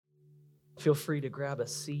Feel free to grab a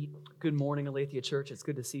seat. Good morning, Aletheia Church. It's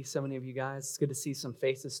good to see so many of you guys. It's good to see some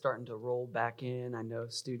faces starting to roll back in, I know,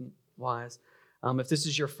 student-wise. If this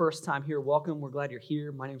is your first time here, welcome. We're glad you're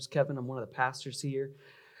here. My name's Kevin. I'm one of the pastors here.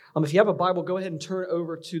 If you have a Bible, go ahead and turn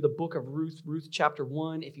over to the book of Ruth, Ruth chapter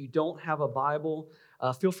 1. If you don't have a Bible,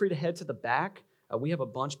 feel free to head to the back. We have a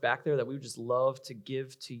bunch back there that we would just love to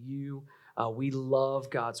give to you. We love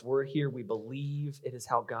God's word here. We believe it is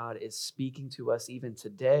how God is speaking to us even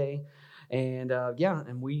today. And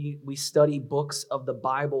we study books of the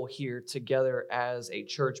Bible here together as a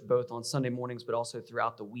church, both on Sunday mornings, but also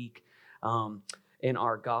throughout the week in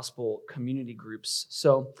our gospel community groups.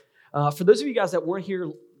 For those of you guys that weren't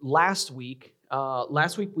here last week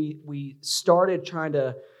we started trying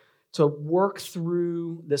to work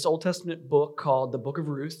through this Old Testament book called the Book of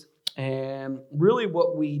Ruth. And really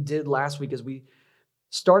what we did last week is we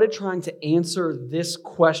started trying to answer this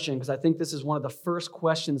question, because I think this is one of the first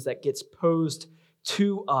questions that gets posed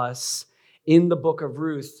to us in the book of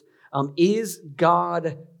Ruth. Is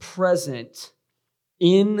God present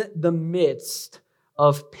in the midst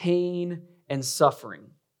of pain and suffering?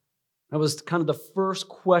 That was kind of the first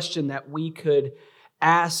question that we could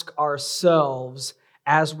ask ourselves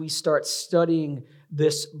as we start studying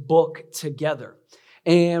this book together.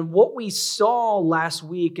 And what we saw last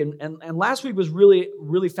week, and last week was really,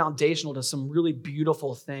 really foundational to some really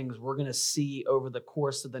beautiful things we're going to see over the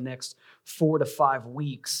course of the next 4 to 5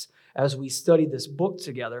 weeks as we study this book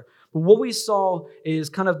together. But what we saw is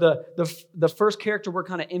kind of the first character we're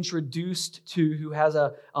kind of introduced to, who has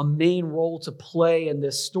a main role to play in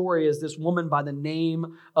this story, is this woman by the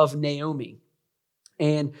name of Naomi.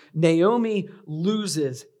 And Naomi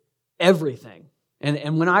loses everything.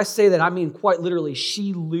 And when I say that, I mean quite literally,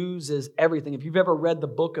 she loses everything. If you've ever read the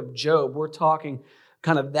book of Job, we're talking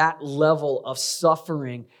kind of that level of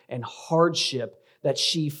suffering and hardship that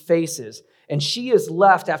she faces. And she is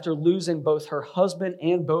left, after losing both her husband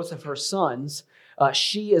and both of her sons,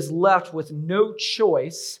 she is left with no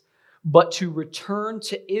choice but to return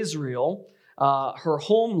to Israel, her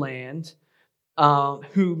homeland,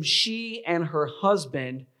 whom she and her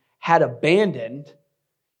husband had abandoned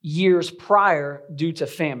years prior due to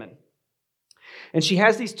famine. And she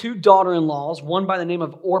has these two daughter-in-laws, one by the name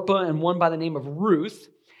of Orpah and one by the name of Ruth.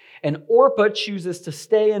 And Orpah chooses to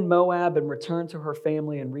stay in Moab and return to her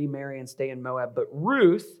family and remarry and stay in Moab. But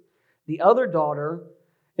Ruth, the other daughter,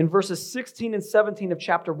 in verses 16 and 17 of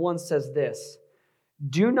chapter 1 says this: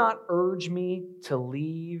 "Do not urge me to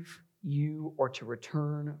leave you or to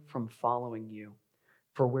return from following you.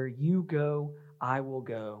 For where you go, I will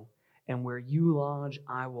go. And where you lodge,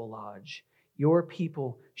 I will lodge. Your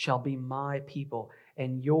people shall be my people,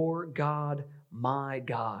 and your God, my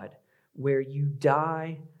God. Where you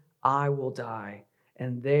die, I will die,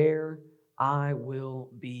 and there I will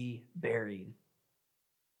be buried."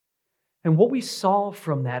 And what we saw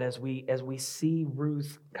from that as we see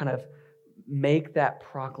Ruth kind of make that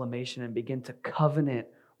proclamation and begin to covenant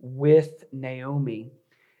with Naomi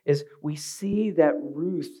is we see that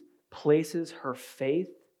Ruth places her faith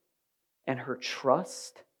and her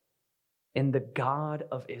trust in the God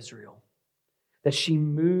of Israel. That she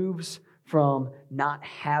moves from not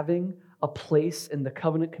having a place in the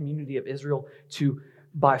covenant community of Israel to,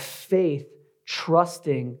 by faith,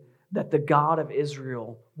 trusting that the God of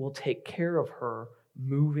Israel will take care of her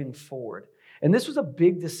moving forward. And this was a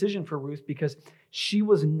big decision for Ruth, because she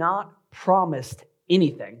was not promised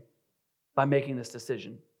anything by making this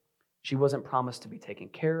decision. She wasn't promised to be taken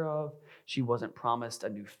care of. She wasn't promised a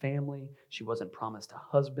new family. She wasn't promised a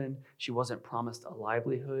husband. She wasn't promised a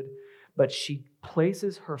livelihood. But she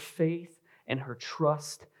places her faith and her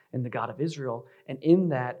trust in the God of Israel, and in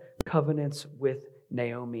that covenants with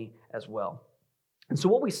Naomi as well. And so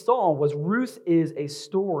what we saw was Ruth is a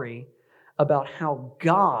story about how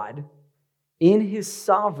God, in his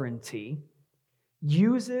sovereignty,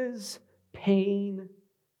 uses pain,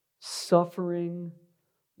 suffering,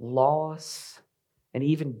 loss, and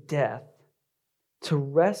even death to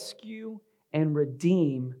rescue and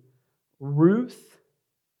redeem Ruth,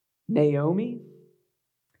 Naomi,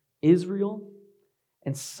 Israel,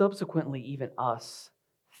 and subsequently even us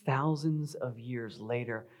thousands of years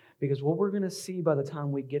later. Because what we're going to see by the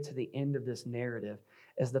time we get to the end of this narrative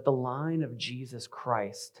is that the line of Jesus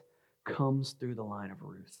Christ comes through the line of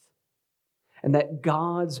Ruth. And that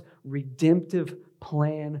God's redemptive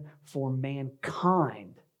plan for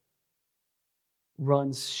mankind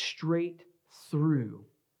runs straight through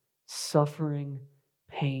suffering,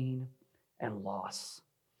 pain, and loss.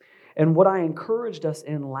 And what I encouraged us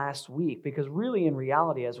in last week, because really in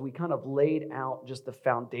reality, as we kind of laid out just the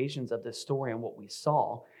foundations of this story and what we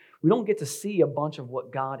saw, we don't get to see a bunch of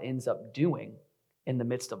what God ends up doing in the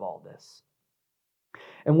midst of all this.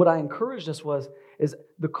 And what I encouraged us is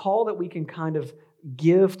the call that we can kind of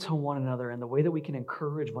give to one another and the way that we can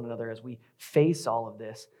encourage one another as we face all of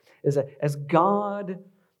this is that as God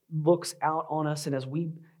looks out on us and as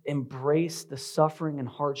we embrace the suffering and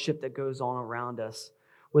hardship that goes on around us,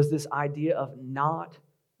 was this idea of not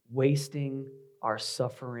wasting our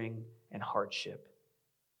suffering and hardship.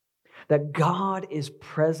 That God is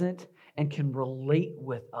present and can relate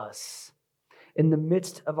with us in the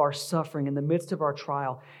midst of our suffering, in the midst of our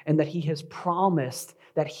trial, and that He has promised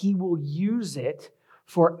that He will use it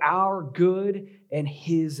for our good and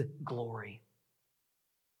His glory.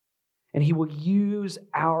 And He will use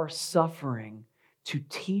our suffering to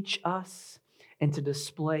teach us and to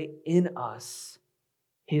display in us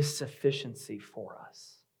His sufficiency for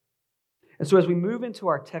us. And so as we move into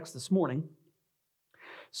our text this morning,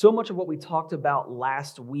 so much of what we talked about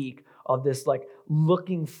last week of this like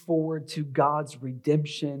looking forward to God's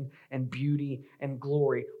redemption and beauty and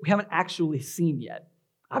glory, we haven't actually seen yet.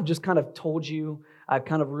 I've just kind of told you, I've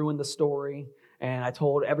kind of ruined the story, and I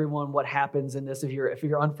told everyone what happens in this if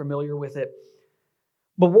you're unfamiliar with it.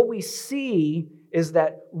 But what we see is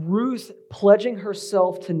that Ruth pledging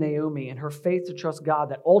herself to Naomi and her faith to trust God,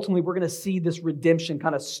 that ultimately we're going to see this redemption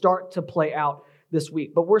kind of start to play out this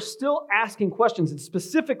week. But we're still asking questions, and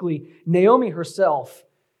specifically, Naomi herself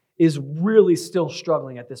is really still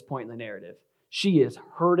struggling at this point in the narrative. She is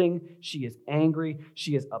hurting, she is angry,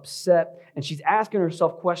 she is upset, and she's asking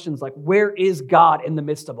herself questions like, where is God in the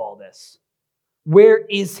midst of all this? Where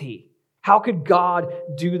is He? How could God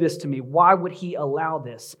do this to me? Why would He allow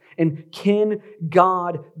this? And can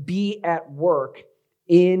God be at work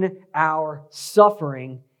in our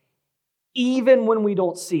suffering even when we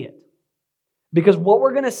don't see it? Because what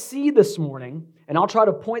we're going to see this morning, and I'll try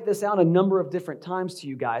to point this out a number of different times to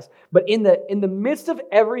you guys, but in the midst of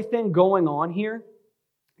everything going on here,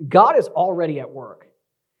 God is already at work.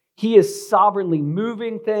 He is sovereignly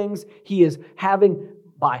moving things. He is having,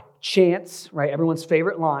 by chance, right, everyone's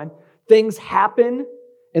favorite line, things happen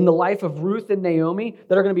in the life of Ruth and Naomi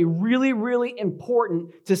that are going to be really, really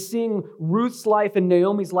important to seeing Ruth's life and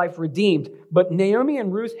Naomi's life redeemed. But Naomi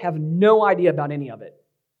and Ruth have no idea about any of it.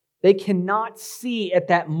 They cannot see at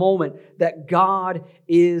that moment that God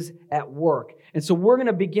is at work. And so we're going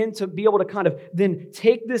to begin to be able to kind of then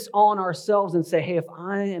take this on ourselves and say, hey, if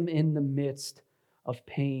I am in the midst of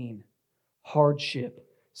pain, hardship,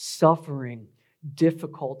 suffering,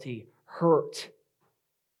 difficulty, hurt,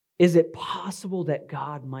 is it possible that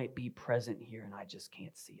God might be present here and I just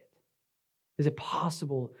can't see it? Is it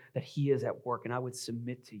possible that He is at work? And I would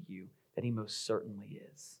submit to you that He most certainly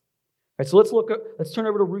is. All right, so let's turn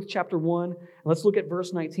over to Ruth chapter 1, and let's look at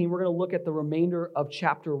verse 19. We're going to look at the remainder of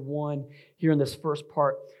chapter 1 here in this first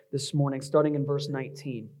part this morning, starting in verse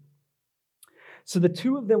 19. So the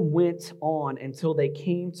two of them went on until they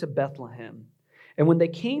came to Bethlehem. And when they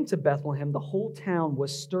came to Bethlehem, the whole town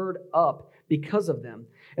was stirred up because of them.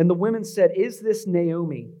 And the women said, "Is this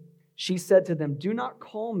Naomi?" She said to them, "Do not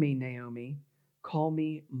call me Naomi, call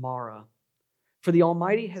me Mara. For the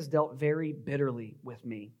Almighty has dealt very bitterly with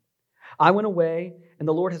me. I went away, and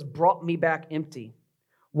the Lord has brought me back empty.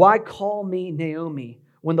 Why call me Naomi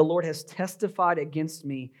when the Lord has testified against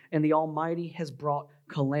me, and the Almighty has brought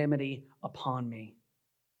calamity upon me?"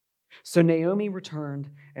 So Naomi returned,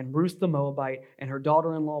 and Ruth the Moabite and her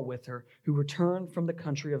daughter-in-law with her, who returned from the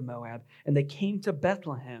country of Moab, and they came to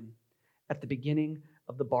Bethlehem at the beginning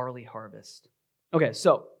of the barley harvest. Okay,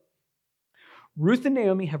 so Ruth and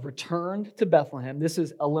Naomi have returned to Bethlehem. This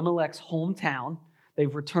is Elimelech's hometown.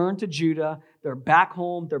 They've returned to Judah. They're back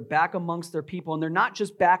home. They're back amongst their people. And they're not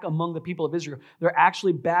just back among the people of Israel. They're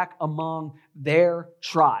actually back among their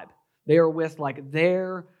tribe. They are with like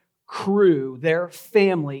their crew, their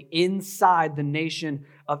family inside the nation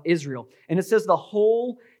of Israel. And it says the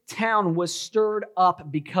whole town was stirred up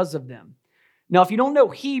because of them. Now, if you don't know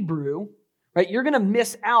Hebrew, right, you're going to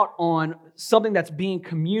miss out on something that's being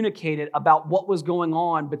communicated about what was going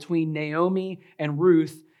on between Naomi and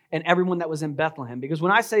Ruth and everyone that was in Bethlehem. Because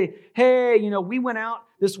when I say, hey, we went out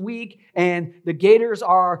this week and the Gators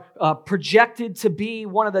are projected to be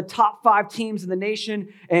one of the top 5 teams in the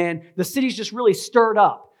nation, and the city's just really stirred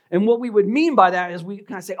up. And what we would mean by that is we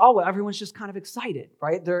kind of say, oh, well, everyone's just kind of excited,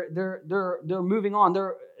 right? They're moving on.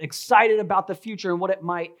 They're excited about the future and what it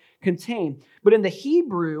might contain. But in the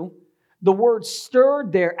Hebrew, the word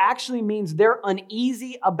stirred there actually means they're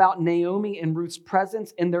uneasy about Naomi and Ruth's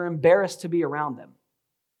presence, and they're embarrassed to be around them.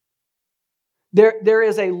 There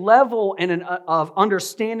is a level of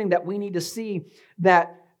understanding that we need to see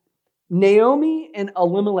that Naomi and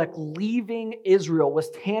Elimelech leaving Israel was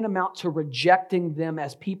tantamount to rejecting them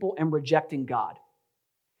as people and rejecting God.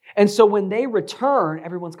 And so when they return,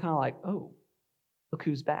 everyone's kind of like, oh, look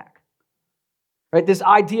who's back. Right? This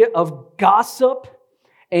idea of gossip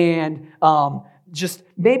and just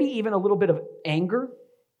maybe even a little bit of anger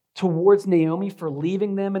towards Naomi for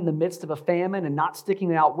leaving them in the midst of a famine and not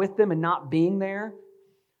sticking out with them and not being there,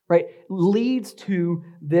 right, leads to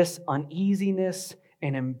this uneasiness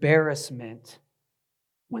and embarrassment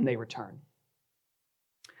when they return.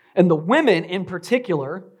 And the women in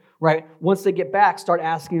particular, right, once they get back, start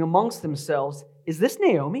asking amongst themselves, is this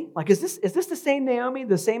Naomi? Like, is this the same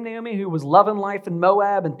Naomi who was loving life in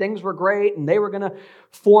Moab and things were great and they were going to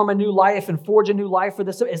form a new life and forge a new life for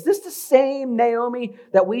this? Is this the same Naomi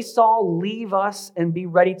that we saw leave us and be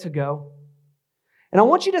ready to go? And I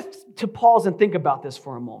want you to pause and think about this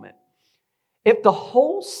for a moment. If the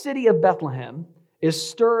whole city of Bethlehem is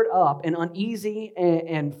stirred up and uneasy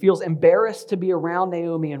and feels embarrassed to be around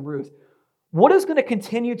Naomi and Ruth, what is going to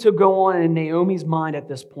continue to go on in Naomi's mind at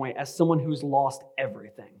this point as someone who's lost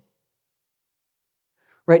everything?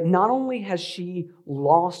 Right? Not only has she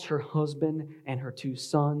lost her husband and her 2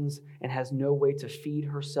 sons and has no way to feed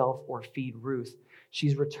herself or feed Ruth,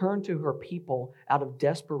 she's returned to her people out of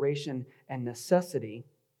desperation and necessity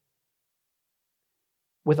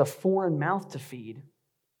with a foreign mouth to feed,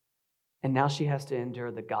 and now she has to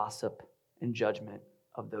endure the gossip and judgment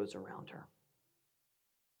of those around her.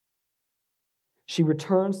 She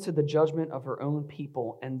returns to the judgment of her own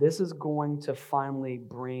people, and this is going to finally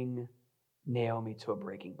bring Naomi to a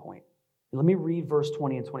breaking point. Let me read verse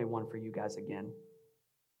 20 and 21 for you guys again.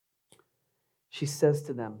 She says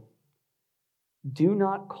to them, "Do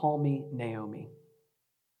not call me Naomi.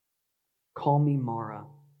 Call me Mara,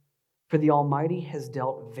 for the Almighty has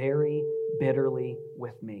dealt very bitterly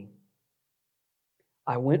with me.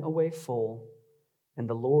 I went away full, and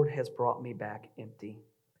the Lord has brought me back empty.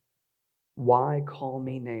 Why call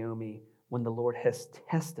me Naomi when the Lord has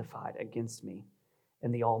testified against me,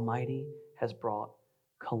 and the Almighty has brought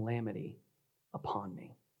calamity upon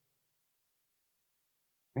me?"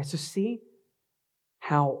 Right, so see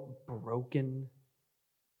how broken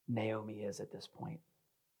Naomi is at this point.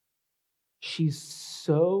 She's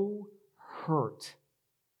so hurt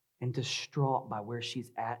and distraught by where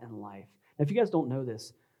she's at in life. Now, if you guys don't know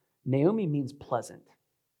this, Naomi means pleasant.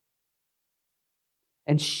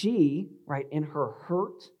 And she, right, in her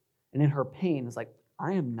hurt and in her pain is like,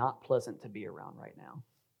 I am not pleasant to be around right now.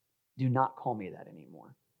 Do not call me that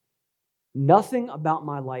anymore. Nothing about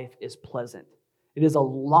my life is pleasant. It is a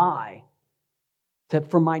lie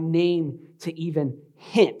for my name to even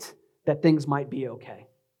hint that things might be okay.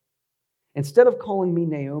 Instead of calling me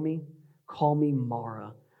Naomi, call me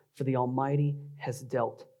Mara, for the Almighty has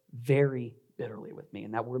dealt very bitterly with me.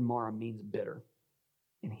 And that word Mara means bitter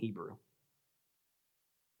in Hebrew.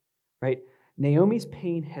 Right? Naomi's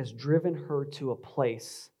pain has driven her to a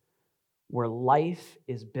place where life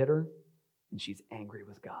is bitter and she's angry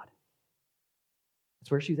with God. That's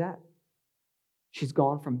where she's at. She's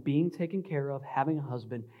gone from being taken care of, having a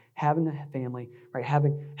husband, having a family, right?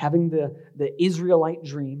 Having the Israelite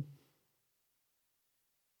dream,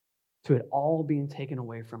 to it all being taken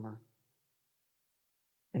away from her.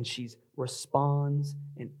 And she responds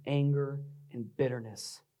in anger and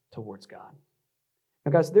bitterness towards God.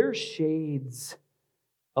 Now, guys, there are shades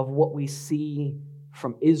of what we see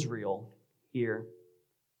from Israel here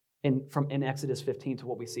in Exodus 15 to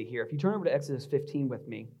what we see here. If you turn over to Exodus 15 with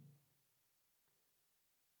me,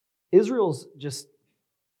 Israel's just,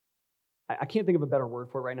 I can't think of a better word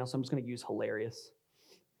for it right now, so I'm just going to use hilarious.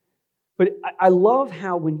 But I love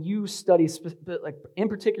how when you study, like in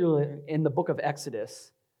particular in the book of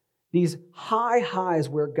Exodus, these highs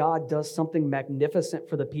where God does something magnificent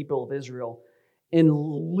for the people of Israel, and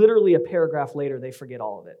literally a paragraph later, they forget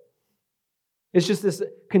all of it. It's just this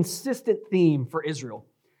consistent theme for Israel.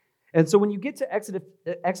 And so when you get to Exodus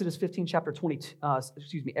 15,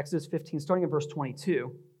 Exodus 15, starting in verse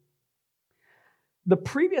 22, the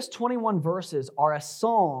previous 21 verses are a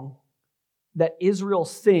song that Israel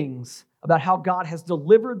sings about how God has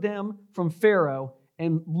delivered them from Pharaoh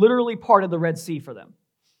and literally parted the Red Sea for them.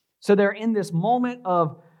 So they're in this moment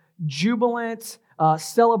of jubilant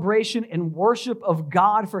celebration and worship of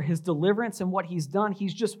God for his deliverance and what he's done.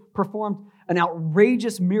 He's just performed an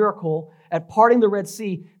outrageous miracle at parting the Red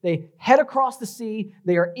Sea. They head across the sea.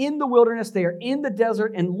 They are in the wilderness. They are in the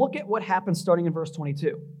desert. And look at what happens starting in verse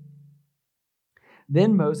 22.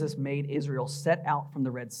 Then Moses made Israel set out from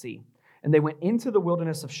the Red Sea, and they went into the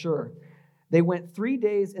wilderness of Shur. They went 3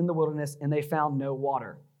 days in the wilderness, and they found no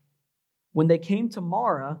water. When they came to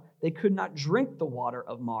Marah, they could not drink the water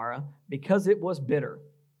of Marah because it was bitter.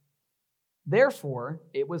 Therefore,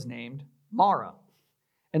 it was named Marah.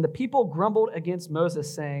 And the people grumbled against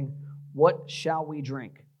Moses, saying, "What shall we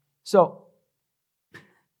drink?" So,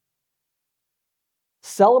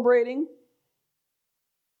 celebrating,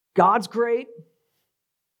 God's great,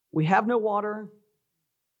 we have no water.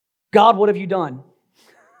 God, what have you done?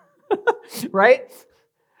 Right?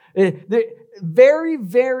 Very,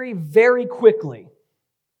 very, very quickly,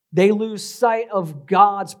 they lose sight of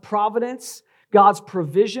God's providence, God's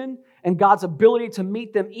provision, and God's ability to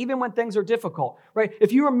meet them even when things are difficult, right?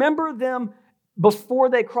 If you remember them before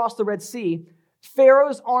they crossed the Red Sea,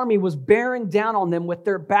 Pharaoh's army was bearing down on them with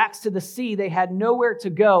their backs to the sea. They had nowhere to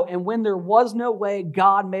go, and when there was no way,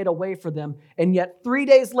 God made a way for them. And yet 3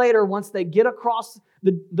 days later, once they get across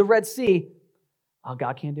the Red Sea,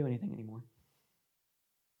 God can't do anything anymore.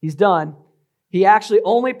 He's done. He actually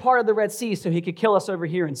only parted the Red Sea so he could kill us over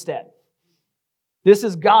here instead. This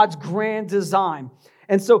is God's grand design.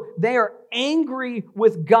 And so they are angry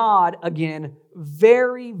with God again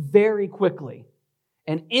very, very quickly.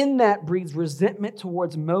 And in that breeds resentment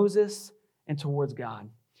towards Moses and towards God.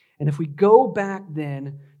 And if we go back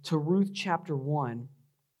then to Ruth chapter 1,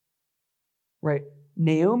 right,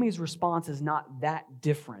 Naomi's response is not that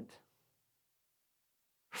different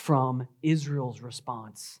from Israel's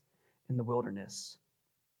response in the wilderness.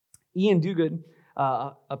 Ian Duguid,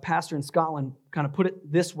 a pastor in Scotland, kind of put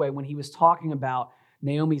it this way when he was talking about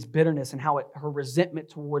Naomi's bitterness and how her resentment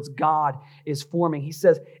towards God is forming. He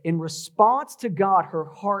says, in response to God, her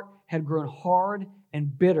heart had grown hard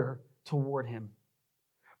and bitter toward him,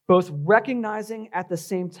 both recognizing at the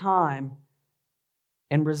same time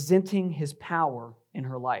and resenting his power in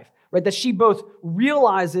her life. Right? That she both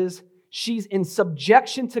realizes she's in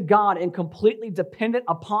subjection to God and completely dependent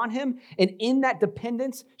upon him, and in that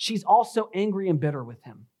dependence, she's also angry and bitter with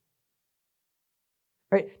him.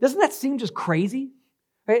 Right? Doesn't that seem just crazy?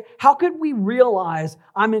 Right? How could we realize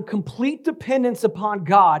I'm in complete dependence upon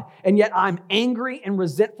God, and yet I'm angry and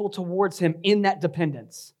resentful towards him in that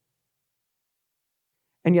dependence?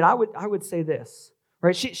 And yet I would say this,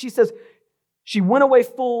 right? She says, she went away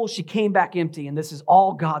full, she came back empty, and this is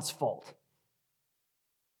all God's fault.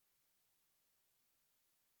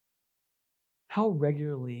 How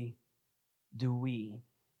regularly do we,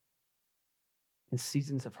 in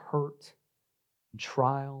seasons of hurt, and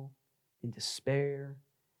trial, and despair,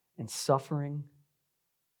 and suffering,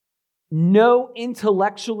 know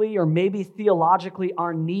intellectually or maybe theologically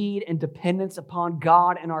our need and dependence upon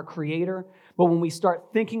God and our Creator, but when we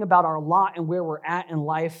start thinking about our lot and where we're at in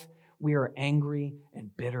life, we are angry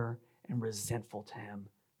and bitter and resentful to him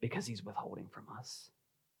because he's withholding from us?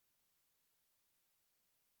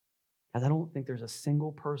 As I don't think there's a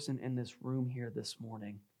single person in this room here this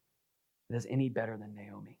morning that is any better than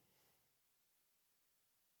Naomi.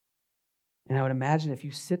 And I would imagine if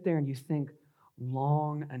you sit there and you think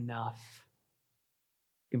long enough,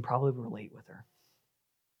 you can probably relate with her.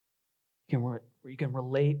 You can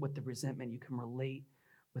relate with the resentment. You can relate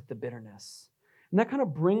with the bitterness. And that kind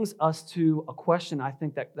of brings us to a question I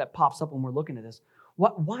think that pops up when we're looking at this.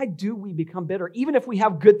 Why do we become bitter? Even if we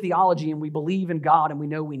have good theology and we believe in God and we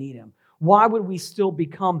know we need him, why would we still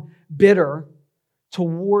become bitter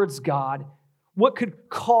towards God? What could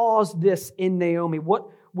cause this in Naomi? What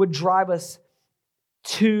would drive us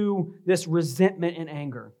to this resentment and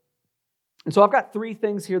anger? And so I've got 3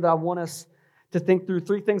 things here that I want us to think through,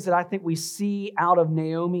 3 things that I think we see out of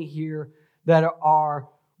Naomi here that are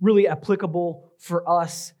really applicable for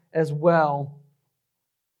us as well.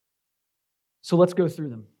 So let's go through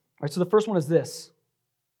them. All right, so the first one is this.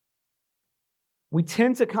 We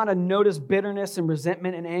tend to kind of notice bitterness and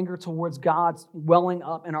resentment and anger towards God welling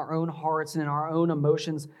up in our own hearts and in our own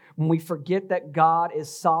emotions when we forget that God is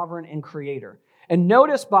sovereign and creator. And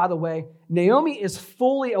notice, by the way, Naomi is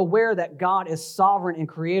fully aware that God is sovereign and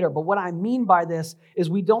creator. But what I mean by this is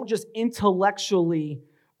we don't just intellectually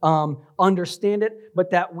understand it,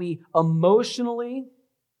 but that we emotionally,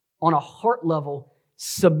 on a heart level,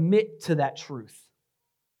 submit to that truth.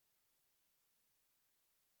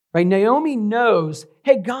 Right? Naomi knows,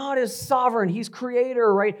 hey, God is sovereign. He's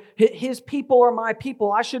creator, right? His people are my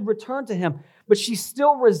people. I should return to him. But she's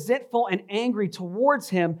still resentful and angry towards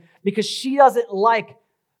him because she doesn't like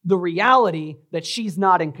the reality that she's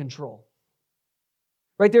not in control.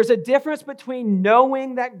 Right? There's a difference between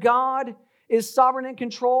knowing that God is sovereign and in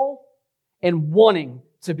control and wanting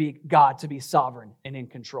God to be sovereign and in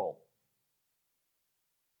control.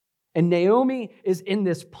 And Naomi is in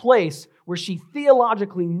this place where she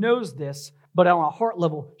theologically knows this, but on a heart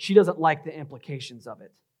level, she doesn't like the implications of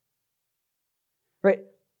it. Right?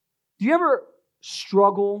 Do you ever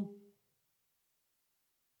struggle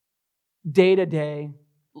day to day,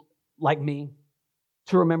 like me,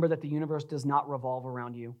 to remember that the universe does not revolve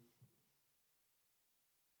around you?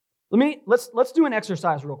 Let's do an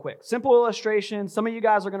exercise real quick. Simple illustration. Some of you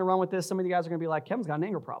guys are going to run with this. Some of you guys are going to be like, Kevin's got an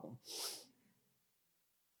anger problem.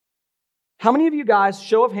 How many of you guys,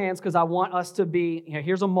 show of hands, because I want us to be,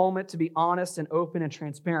 here's a moment to be honest and open and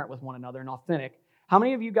transparent with one another and authentic. How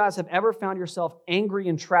many of you guys have ever found yourself angry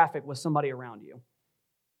in traffic with somebody around you?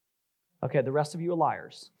 Okay, the rest of you are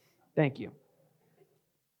liars. Thank you.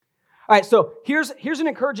 All right, so here's an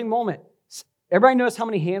encouraging moment. Everybody notice how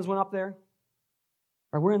many hands went up there?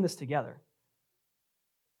 All right, we're in this together.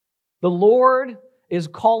 The Lord is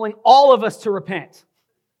calling all of us to repent.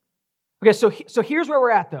 Okay, so here's where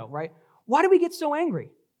we're at, though, right? Why do we get so angry?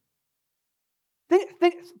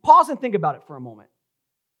 Pause and think about it for a moment.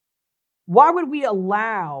 Why would we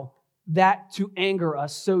allow that to anger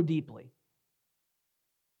us so deeply?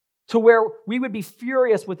 To where we would be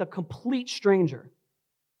furious with a complete stranger?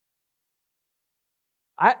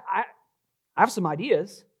 I have some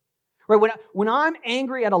ideas. Right? When I'm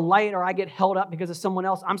angry at a light or I get held up because of someone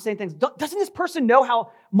else, I'm saying things. Doesn't this person know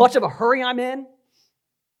how much of a hurry I'm in?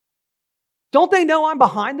 Don't they know I'm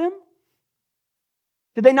behind them?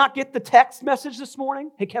 Did they not get the text message this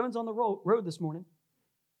morning? Hey, Kevin's on the road this morning.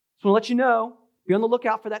 Just want to let you know, be on the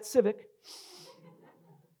lookout for that Civic.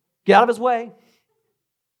 Get out of his way.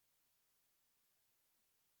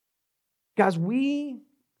 Guys, we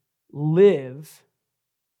live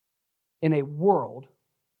in a world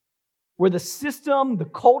where the system, the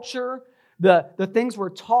culture, the things we're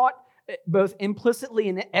taught, both implicitly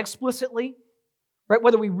and explicitly, right?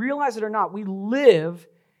 Whether we realize it or not, we live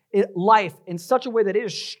life in such a way that it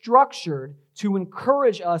is structured to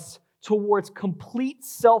encourage us towards complete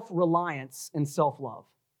self-reliance and self-love.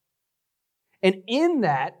 And in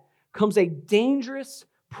that comes a dangerous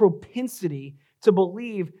propensity to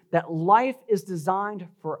believe that life is designed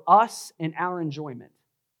for us and our enjoyment.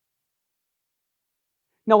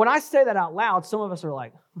 Now, when I say that out loud, some of us are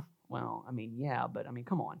like, well, yeah, but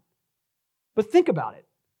come on. But think about it.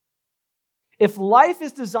 If life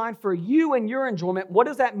is designed for you and your enjoyment, what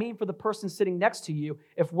does that mean for the person sitting next to you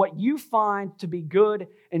if what you find to be good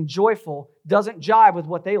and joyful doesn't jive with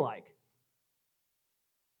what they like?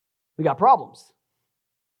 We got problems.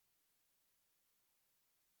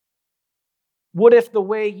 What if the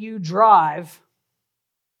way you drive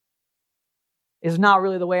is not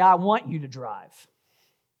really the way I want you to drive?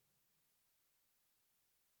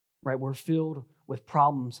 Right? We're filled with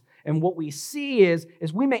problems. And what we see is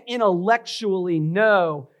we may intellectually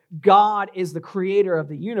know God is the creator of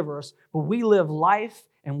the universe, but we live life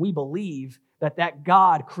and we believe that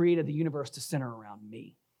God created the universe to center around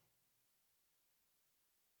me.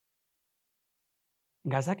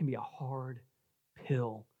 And guys, that can be a hard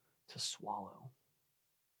pill to swallow.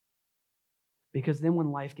 Because then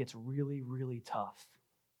when life gets really, really tough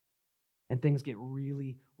and things get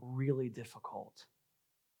really, really difficult,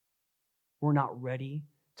 we're not ready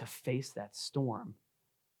to face that storm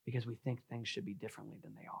because we think things should be differently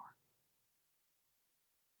than they are.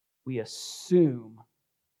 We assume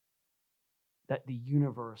that the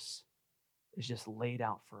universe is just laid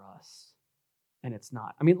out for us, and it's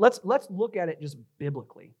not. Let's look at it just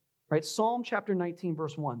biblically, right? Psalm chapter 19,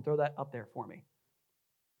 verse 1. Throw that up there for me.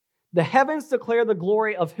 The heavens declare the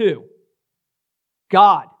glory of who?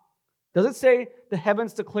 God. Does it say the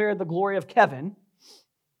heavens declare the glory of Kevin?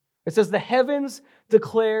 It says the heavens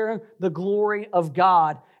declare the glory of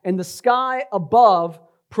God, and the sky above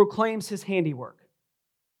proclaims his handiwork.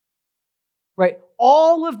 Right?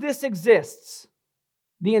 All of this exists.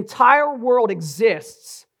 The entire world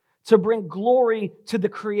exists to bring glory to the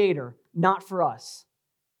Creator, not for us.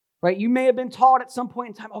 Right? You may have been taught at some point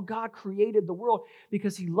in time, oh, God created the world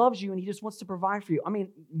because he loves you and he just wants to provide for you.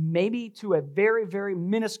 Maybe to a very, very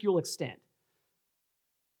minuscule extent.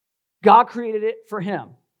 God created it for him.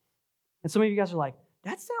 And some of you guys are like,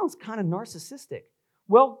 that sounds kind of narcissistic.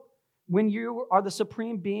 Well, when you are the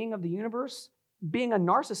supreme being of the universe, being a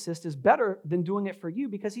narcissist is better than doing it for you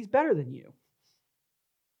because he's better than you.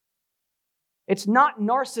 It's not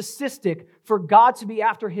narcissistic for God to be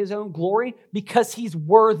after his own glory because he's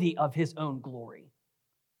worthy of his own glory.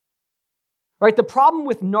 Right? The problem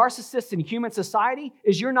with narcissists in human society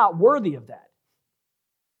is you're not worthy of that.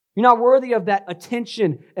 You're not worthy of that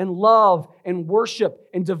attention and love and worship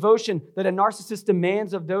and devotion that a narcissist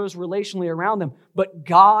demands of those relationally around them. But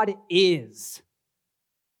God is.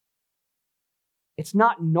 It's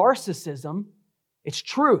not narcissism. It's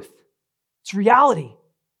truth. It's reality.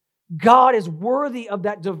 God is worthy of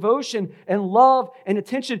that devotion and love and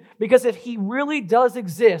attention, because if he really does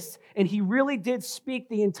exist and he really did speak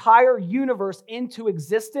the entire universe into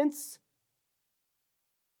existence,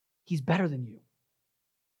 he's better than you.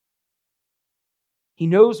 He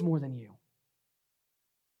knows more than you.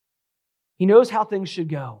 He knows how things should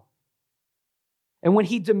go. And when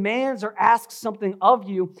he demands or asks something of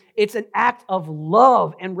you, it's an act of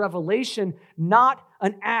love and revelation, not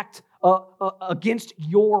an act against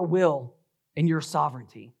your will and your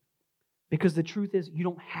sovereignty. Because the truth is, you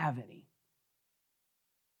don't have any.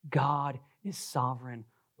 God is sovereign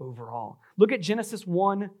over all. Look at Genesis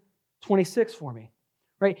 1:26 for me.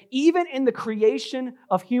 Right? Even in the creation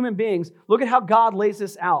of human beings, look at how God lays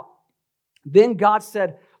this out. Then God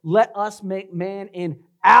said, "Let us make man in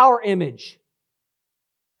our image,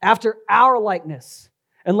 after our likeness,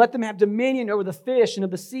 and let them have dominion over the fish and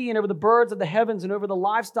of the sea and over the birds of the heavens and over the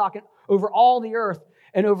livestock and over all the earth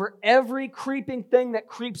and over every creeping thing that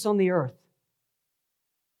creeps on the earth."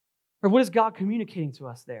 Or what is God communicating to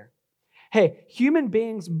us there? Hey, human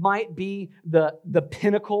beings might be the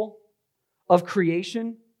pinnacle of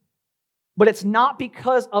creation, but it's not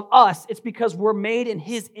because of us. It's because we're made in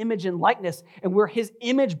his image and likeness, and we're his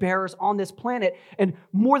image bearers on this planet. And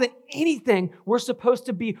more than anything, we're supposed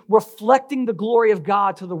to be reflecting the glory of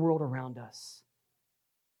God to the world around us.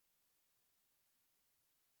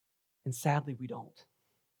 And sadly, we don't.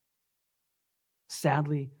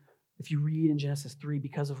 Sadly, if you read in Genesis 3,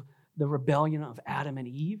 because of the rebellion of Adam and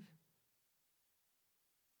Eve,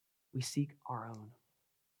 we seek our own.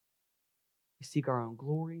 We seek our own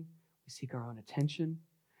glory. We seek our own attention.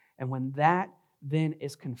 And when that then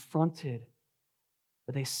is confronted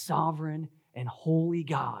with a sovereign and holy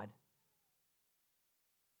God,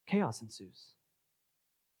 chaos ensues.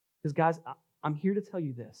 Because guys, I'm here to tell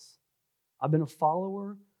you this. I've been a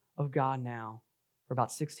follower of God now for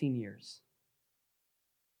about 16 years.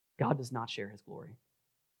 God does not share his glory.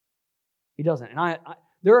 He doesn't. And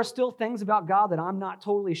there are still things about God that I'm not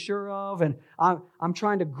totally sure of, and I'm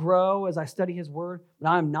trying to grow as I study his word, but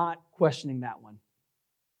I'm not questioning that one.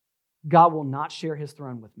 God will not share his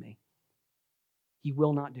throne with me. He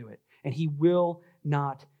will not do it. And he will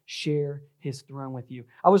not share his throne with you.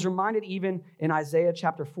 I was reminded even in Isaiah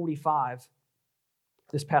chapter 45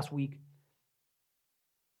 this past week.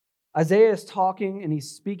 Isaiah is talking and he's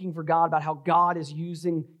speaking for God about how God is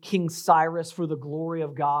using King Cyrus for the glory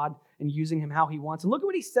of God and using him how he wants. And look at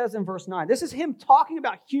what he says in verse 9. This is him talking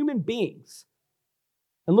about human beings.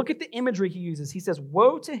 And look at the imagery he uses. He says,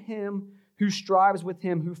 "Woe to him who strives with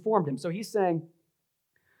him who formed him." So he's saying,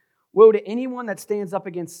 woe to anyone that stands up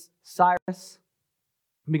against Cyrus,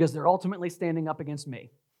 because they're ultimately standing up against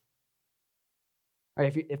me. All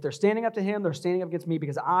right, if they're standing up to him, they're standing up against me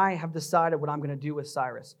because I have decided what I'm going to do with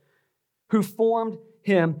Cyrus. Who formed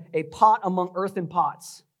him a pot among earthen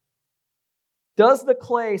pots. Does the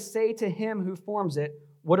clay say to him who forms it,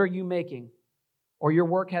 "What are you making?" Or your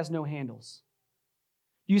work has no handles?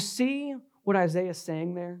 Do you see what Isaiah is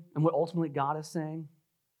saying there and what ultimately God is saying?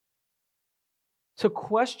 To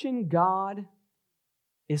question God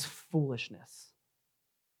is foolishness.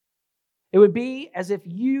 It would be as if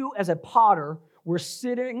you, as a potter, were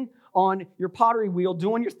sitting on your pottery wheel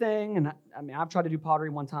doing your thing. And I've tried to do pottery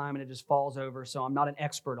one time and it just falls over, so I'm not an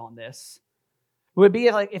expert on this. It would be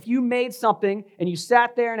like if you made something and you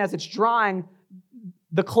sat there and as it's drying,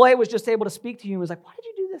 the clay was just able to speak to you and was like, "Why did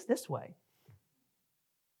you do this way?"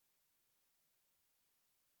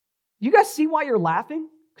 You guys see why you're laughing?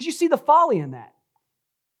 Because you see the folly in that.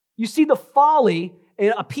 You see the folly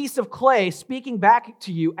in a piece of clay speaking back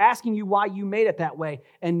to you, asking you why you made it that way.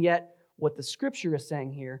 And yet, what the scripture is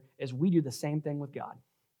saying here is we do the same thing with God.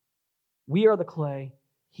 We are the clay,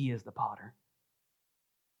 he is the potter.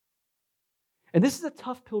 And this is a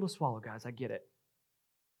tough pill to swallow, guys, I get it.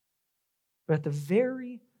 But at the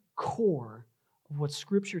very core of what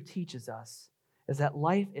scripture teaches us is that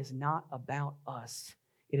life is not about us.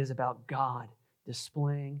 It is about God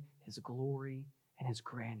displaying his glory and his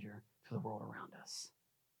grandeur to the world around us.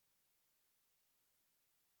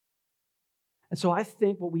 And so I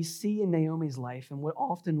think what we see in Naomi's life and what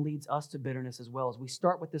often leads us to bitterness as well is we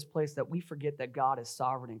start with this place that we forget that God is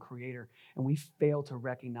sovereign and creator, and we fail to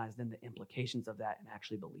recognize then the implications of that and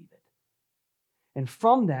actually believe it. And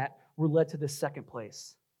from that, we're led to this second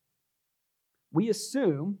place. We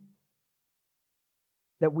assume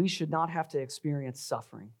that we should not have to experience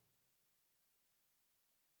suffering.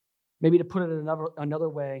 Maybe to put it another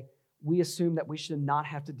way, we assume that we should not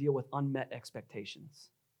have to deal with unmet expectations.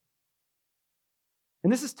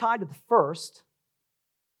 And this is tied to the first,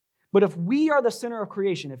 But if we are the center of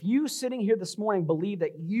creation, if you sitting here this morning believe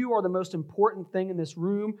that you are the most important thing in this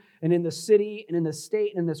room and in the city and in the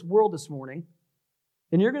state and in this world this morning,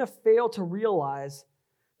 then you're going to fail to realize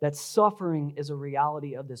that suffering is a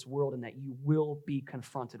reality of this world and that you will be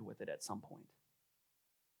confronted with it at some point.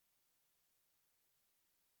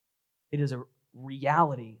 It is a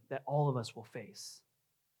reality that all of us will face.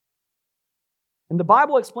 And the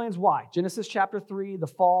Bible explains why. Genesis chapter 3, the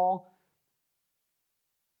fall.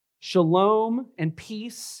 Shalom and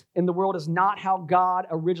peace in the world is not how God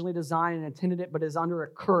originally designed and intended it, but is under a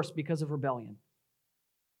curse because of rebellion.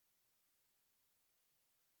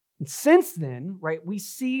 And since then, right, we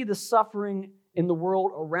see the suffering in the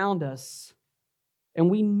world around us,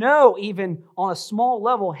 and we know even on a small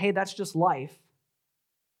level, hey, that's just life.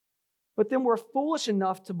 But then we're foolish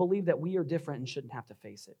enough to believe that we are different and shouldn't have to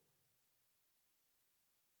face it.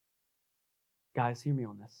 Guys, hear me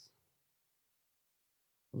on this.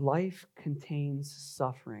 Life contains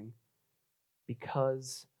suffering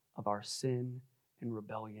because of our sin and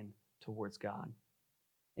rebellion towards God.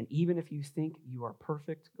 And even if you think you are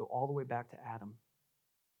perfect, go all the way back to Adam.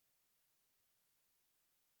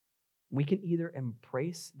 We can either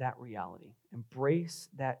embrace that reality, embrace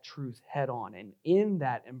that truth head on, and in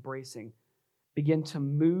that embracing, begin to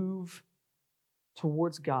move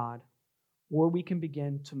towards God, or we can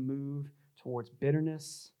begin to move towards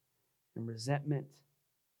bitterness and resentment,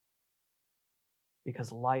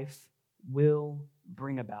 because life will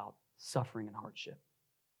bring about suffering and hardship.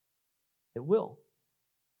 It will.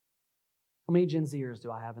 How many Gen Zers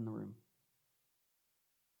do I have in the room?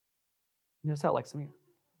 You know, sound like some of you.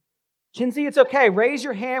 Gen Z, it's okay. Raise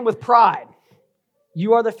your hand with pride.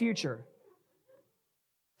 You are the future.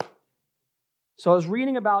 So I was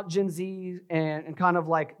reading about Gen Z and kind of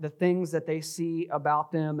like the things that they see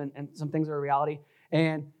about them and some things that are reality.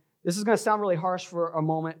 And this is going to sound really harsh for a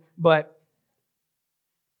moment, but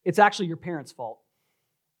it's actually your parents' fault,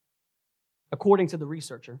 according to the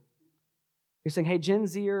researcher. You're saying, hey, Gen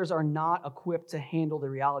Zers are not equipped to handle the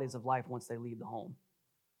realities of life once they leave the home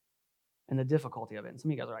and the difficulty of it. And some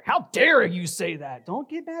of you guys are like, how dare you say that? Don't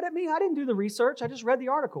get mad at me. I didn't do the research. I just read the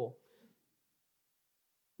article.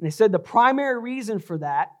 And they said the primary reason for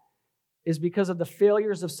that is because of the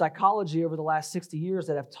failures of psychology over the last 60 years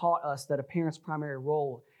that have taught us that a parent's primary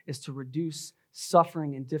role is to reduce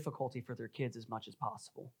suffering and difficulty for their kids as much as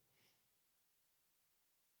possible.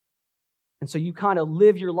 And so you kind of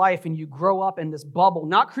live your life and you grow up in this bubble,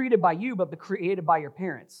 not created by you, but created by your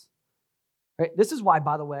parents. Right? This is why,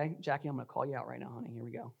 by the way, Jackie, I'm going to call you out right now, honey. Here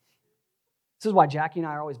we go. This is why Jackie and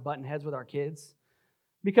I are always butting heads with our kids.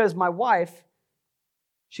 Because my wife,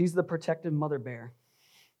 she's the protective mother bear.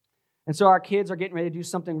 And so our kids are getting ready to do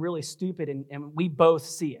something really stupid, and we both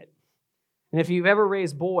see it. And if you've ever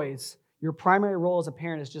raised boys, your primary role as a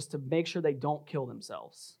parent is just to make sure they don't kill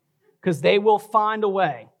themselves. Because they will find a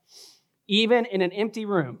way, even in an empty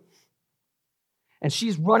room. And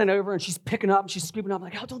she's running over and she's picking up and she's scooping up,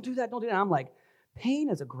 like, oh, don't do that, don't do that. And I'm like,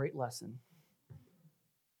 pain is a great lesson.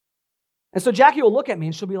 And so Jackie will look at me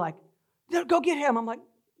and she'll be like, go get him. I'm like,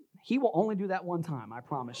 he will only do that one time, I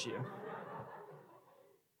promise you.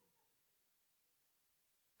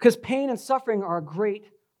 Because pain and suffering are a great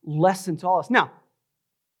lesson to all of us. Now,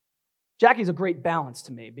 Jackie's a great balance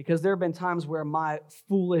to me because there have been times where my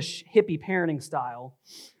foolish hippie parenting style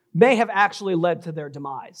may have actually led to their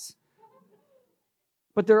demise.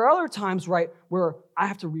 But there are other times, right, where I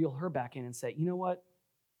have to reel her back in and say, you know what?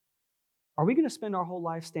 Are we going to spend our whole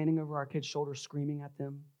life standing over our kids' shoulders screaming at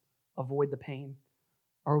them, avoid the pain?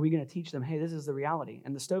 Or are we going to teach them, hey, this is the reality,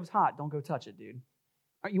 and the stove's hot, don't go touch it, dude. All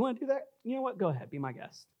right, you want to do that? You know what? Go ahead, be my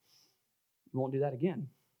guest. You won't do that again.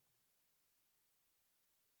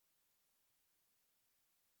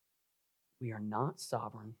 We are not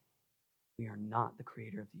sovereign. We are not the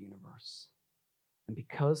creator of the universe. And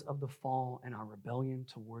because of the fall and our rebellion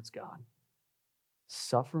towards God,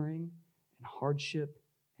 suffering and hardship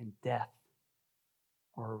and death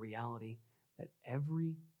are a reality that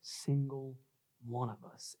every single one of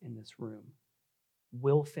us in this room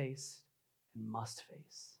will face and must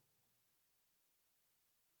face.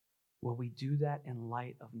 Will we do that in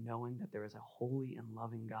light of knowing that there is a holy and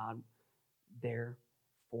loving God there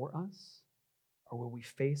for us? Or will we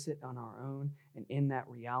face it on our own and in that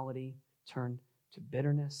reality turn to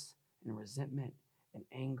bitterness and resentment and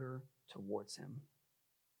anger towards him?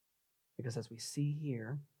 Because as we see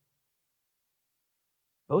here,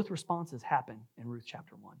 both responses happen in Ruth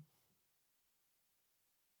chapter 1.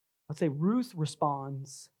 Let's say Ruth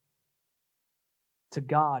responds to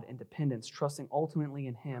God in dependence, trusting ultimately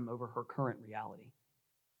in him over her current reality.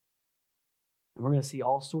 And we're going to see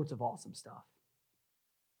all sorts of awesome stuff.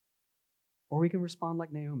 Or we can respond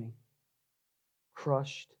like Naomi,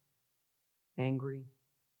 crushed, angry,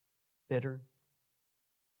 bitter.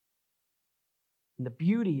 And the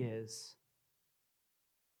beauty is,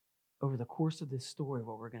 over the course of this story,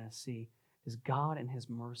 what we're going to see is God in his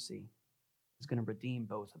mercy is going to redeem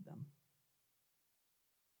both of them.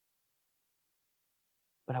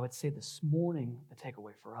 But I would say this morning, the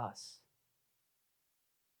takeaway for us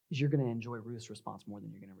is you're going to enjoy Ruth's response more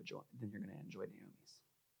than you're going to enjoy Naomi's.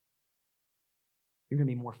 You're going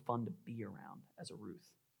to be more fun to be around as a Ruth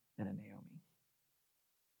than a Naomi.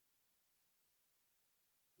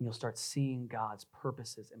 And you'll start seeing God's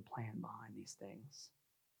purposes and plan behind these things.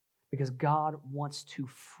 Because God wants to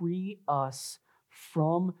free us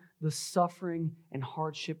from the suffering and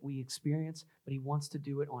hardship we experience, but he wants to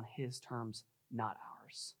do it on his terms, not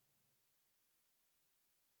ours.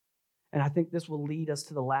 And I think this will lead us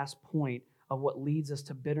to the last point of what leads us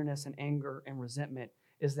to bitterness and anger and resentment,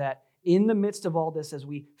 is that in the midst of all this, as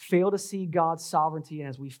we fail to see God's sovereignty and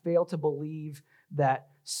as we fail to believe that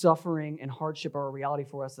suffering and hardship are a reality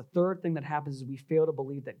for us, the third thing that happens is we fail to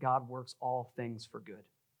believe that God works all things for good.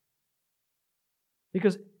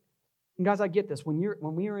 Because, guys, I get this. When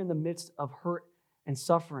we are in the midst of hurt and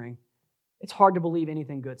suffering, it's hard to believe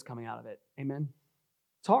anything good's coming out of it. Amen?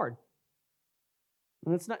 It's hard.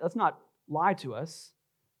 And let's not lie to us.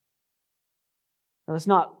 Let's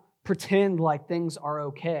not pretend like things are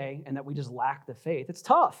okay and that we just lack the faith. It's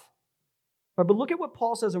tough. But look at what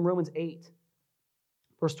Paul says in Romans 8,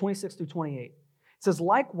 verse 26 through 28. It says,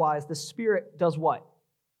 likewise, the Spirit does what?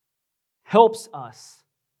 Helps us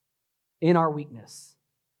in our weakness.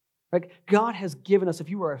 Like God has given us, if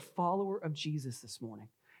you are a follower of Jesus this morning,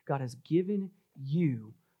 God has given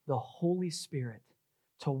you the Holy Spirit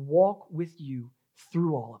to walk with you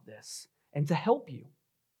through all of this and to help you.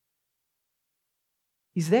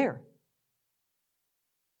 He's there.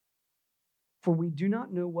 For we do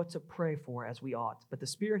not know what to pray for as we ought, but the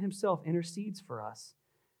Spirit himself intercedes for us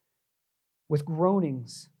with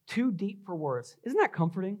groanings too deep for words. Isn't that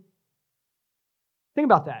comforting? Think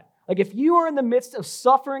about that. Like if you are in the midst of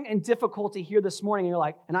suffering and difficulty here this morning, and you're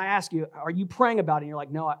like, and I ask you, are you praying about it? And you're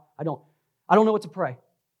like, no, I don't know what to pray.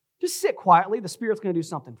 Just sit quietly. The Spirit's going to do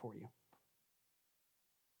something for you.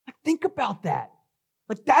 Like, think about that.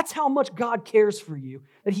 Like that's how much God cares for you,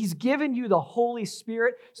 that he's given you the Holy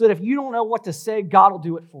Spirit so that if you don't know what to say, God will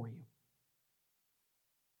do it for you.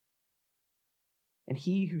 And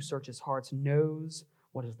he who searches hearts knows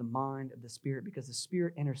what is the mind of the Spirit, because the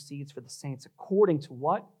Spirit intercedes for the saints according to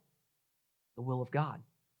what? The will of God.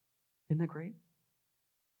 Isn't that great?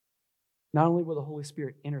 Not only will the Holy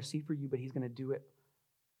Spirit intercede for you, but he's going to do it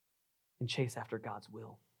and chase after God's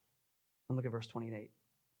will. And look at verse 28.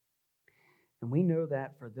 And we know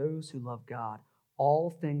that for those who love God,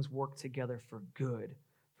 all things work together for good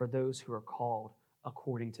for those who are called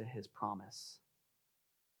according to his promise.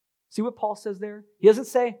 See what Paul says there? He doesn't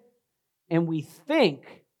say, and we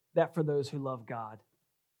think that for those who love God,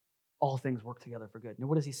 all things work together for good. No,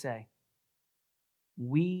 what does he say?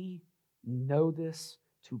 We know this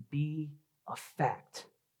to be a fact.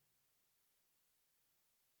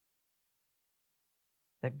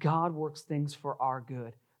 That God works things for our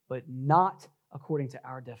good, but not according to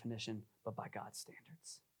our definition, but by God's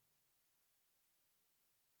standards.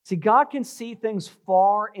 See, God can see things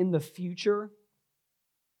far in the future,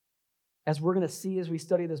 as we're going to see as we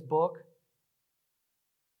study this book,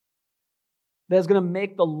 that's going to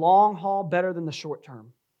make the long haul better than the short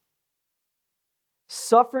term.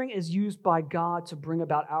 Suffering is used by God to bring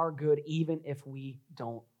about our good, even if we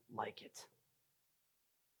don't like it.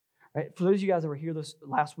 Right? For those of you guys that were here this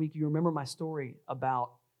last week, you remember my story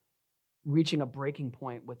about reaching a breaking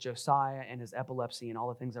point with Josiah and his epilepsy and all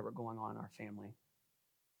the things that were going on in our family.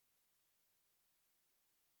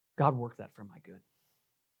 God worked that for my good.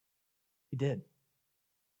 He did.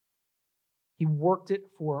 He worked it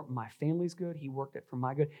for my family's good. He worked it for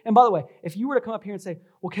my good. And by the way, if you were to come up here and say,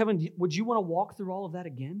 well, Kevin, would you want to walk through all of that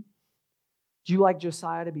again? Do you like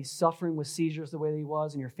Josiah to be suffering with seizures the way that he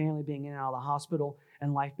was and your family being in and out of the hospital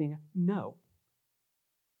and life being? No.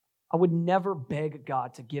 I would never beg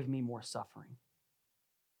God to give me more suffering.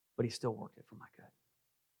 But he still worked it for my good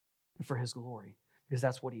and for his glory, because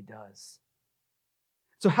that's what he does.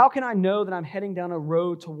 So how can I know that I'm heading down a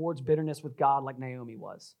road towards bitterness with God like Naomi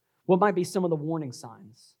was? What might be some of the warning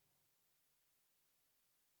signs?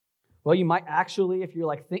 Well, you might actually, if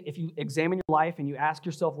you examine your life and you ask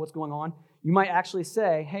yourself what's going on, you might actually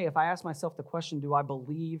say, hey, if I ask myself the question, do I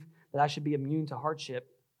believe that I should be immune to hardship?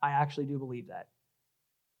 I actually do believe that.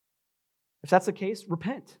 If that's the case,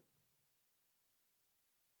 repent.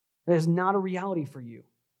 That is not a reality for you.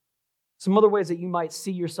 Some other ways that you might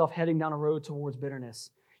see yourself heading down a road towards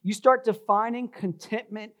bitterness. You start defining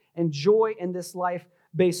contentment and joy in this life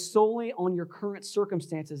based solely on your current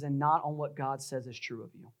circumstances and not on what God says is true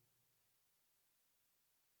of you.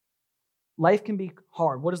 Life can be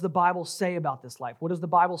hard. What does the Bible say about this life? What does the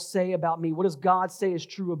Bible say about me? What does God say is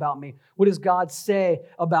true about me? What does God say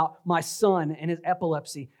about my son and his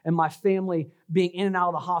epilepsy and my family being in and out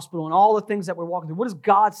of the hospital and all the things that we're walking through? What does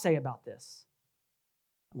God say about this?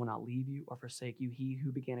 I will not leave you or forsake you. He who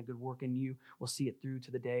began a good work in you will see it through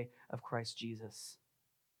to the day of Christ Jesus.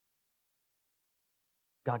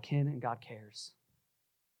 God can and God cares.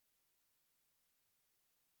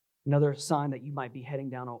 Another sign that you might be heading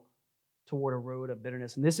down toward a road of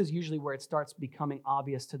bitterness, and this is usually where it starts becoming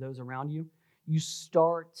obvious to those around you, you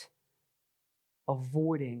start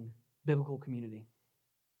avoiding biblical community.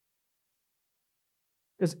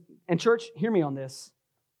 And church, hear me on this,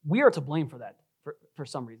 we are to blame for that for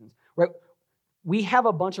some reasons, right? We have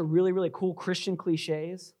a bunch of really, really cool Christian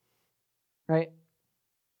cliches, right?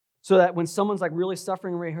 So that when someone's like really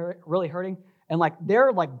suffering, really hurting, and like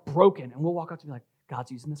they're like broken, and we'll walk up to be like,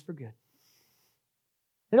 God's using this for good.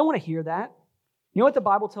 They don't want to hear that. You know what the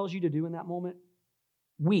Bible tells you to do in that moment?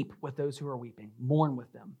 Weep with those who are weeping. Mourn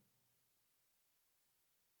with them.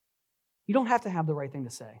 You don't have to have the right thing to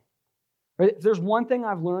say. Right? If there's one thing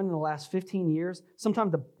I've learned in the last 15 years,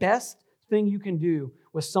 sometimes the best thing you can do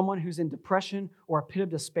with someone who's in depression or a pit of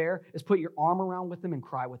despair is put your arm around with them and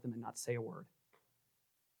cry with them and not say a word.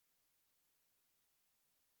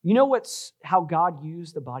 You know how God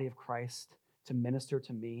used the body of Christ to minister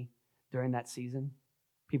to me during that season?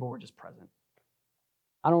 People were just present.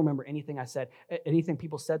 I don't remember anything I said, anything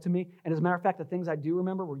people said to me. And as a matter of fact, the things I do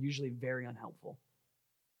remember were usually very unhelpful.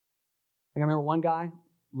 Like I remember one guy,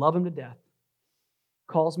 love him to death,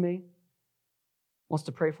 calls me, wants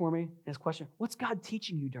to pray for me. And his question, what's God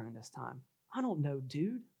teaching you during this time? I don't know,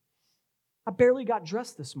 dude. I barely got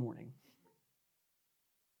dressed this morning.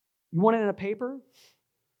 You want it in a paper?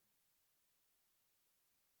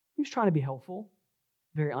 He was trying to be helpful,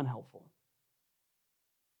 very unhelpful.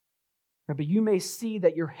 Right, but you may see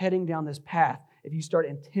that you're heading down this path if you start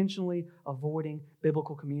intentionally avoiding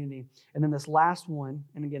biblical community. And then this last one,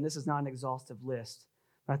 and again, this is not an exhaustive list,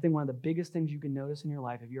 but I think one of the biggest things you can notice in your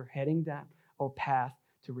life if you're heading down a path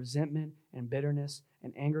to resentment and bitterness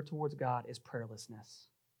and anger towards God is prayerlessness.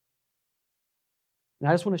 And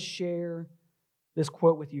I just want to share this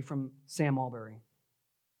quote with you from Sam Albury.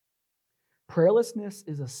 Prayerlessness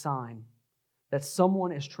is a sign that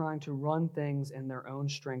someone is trying to run things in their own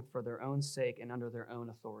strength for their own sake and under their own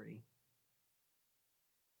authority.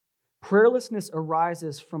 Prayerlessness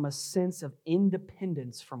arises from a sense of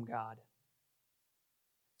independence from God,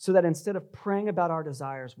 so that instead of praying about our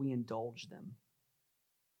desires, we indulge them.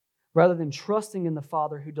 Rather than trusting in the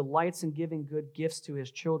Father who delights in giving good gifts to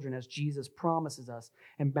his children, as Jesus promises us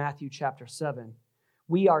in Matthew chapter 7,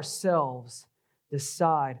 we ourselves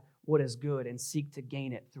decide what is good and seek to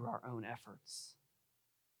gain it through our own efforts.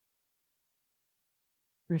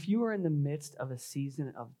 If you are in the midst of a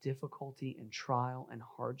season of difficulty and trial and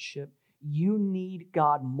hardship, you need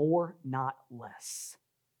God more, not less.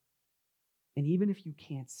 And even if you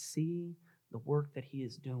can't see the work that he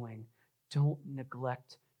is doing, don't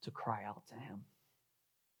neglect to cry out to him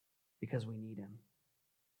because we need him.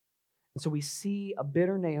 And so we see a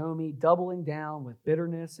bitter Naomi doubling down with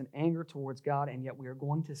bitterness and anger towards God, and yet we are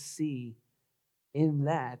going to see in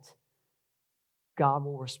that God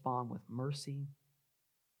will respond with mercy,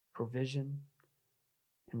 provision,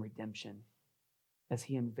 and redemption as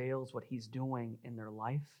he unveils what he's doing in their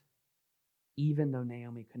life, even though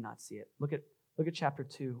Naomi could not see it. Look at chapter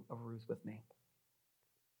 2 of Ruth with me.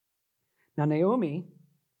 Now Naomi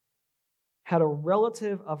had a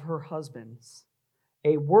relative of her husband's,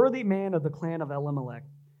 a worthy man of the clan of Elimelech,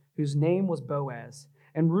 whose name was Boaz.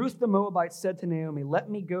 And Ruth the Moabite said to Naomi, let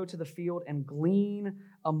me go to the field and glean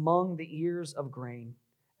among the ears of grain,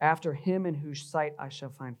 after him in whose sight I shall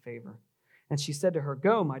find favor. And she said to her,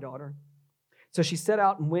 go, my daughter. So she set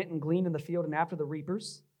out and went and gleaned in the field and after the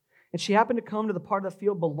reapers. And she happened to come to the part of the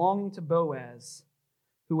field belonging to Boaz,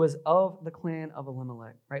 who was of the clan of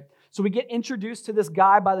Elimelech, right? So we get introduced to this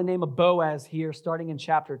guy by the name of Boaz here, starting in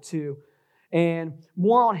chapter 2. And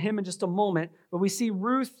more on him in just a moment. But we see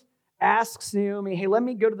Ruth asks Naomi, hey, let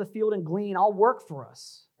me go to the field and glean. I'll work for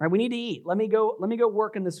us. Right? We need to eat. Let me go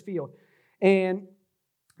work in this field. And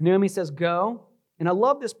Naomi says, go. And I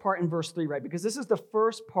love this part in verse 3, right? Because this is the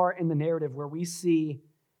first part in the narrative where we see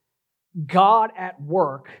God at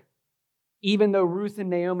work, even though Ruth and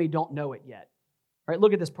Naomi don't know it yet. Right?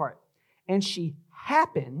 Look at this part. And she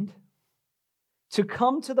happened to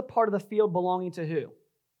come to the part of the field belonging to who?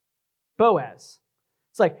 Boaz.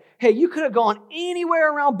 It's like, hey, you could have gone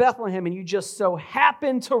anywhere around Bethlehem and you just so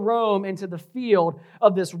happened to roam into the field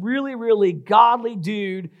of this really, really godly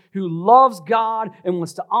dude who loves God and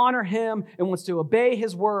wants to honor him and wants to obey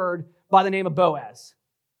his word by the name of Boaz.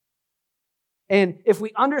 And if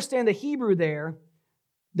we understand the Hebrew there,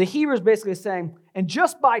 the Hebrew is basically saying, and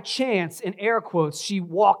just by chance, in air quotes, she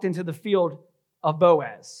walked into the field of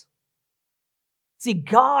Boaz. See,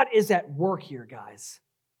 God is at work here, guys.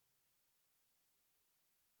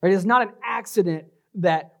 Right? It's not an accident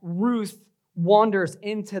that Ruth wanders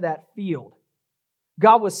into that field.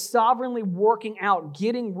 God was sovereignly working out,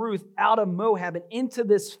 getting Ruth out of Moab and into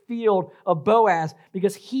this field of Boaz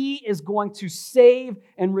because he is going to save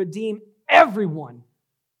and redeem everyone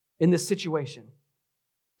in this situation.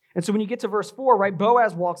 And so when you get to verse 4, right,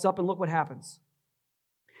 Boaz walks up and look what happens.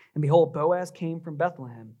 And behold, Boaz came from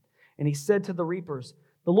Bethlehem, and he said to the reapers,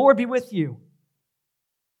 "The Lord be with you."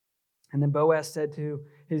 And then Boaz said to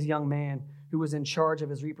his young man who was in charge of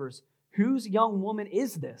his reapers, "Whose young woman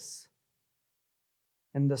is this?"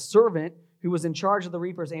 And the servant who was in charge of the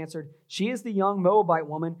reapers answered, "She is the young Moabite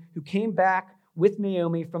woman who came back with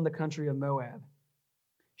Naomi from the country of Moab.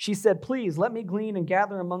 She said, 'Please let me glean and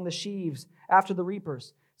gather among the sheaves after the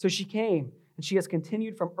reapers.' So she came, and she has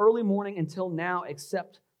continued from early morning until now,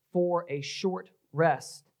 except for a short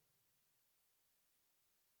rest."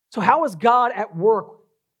 So how is God at work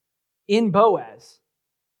in Boaz?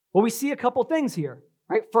 Well, we see a couple things here,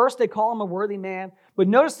 right? First, they call him a worthy man, but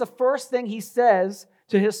notice the first thing he says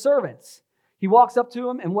to his servants. He walks up to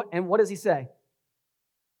him, and what does he say?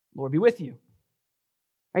 "Lord be with you."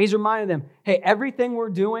 Right? He's reminding them, hey, everything we're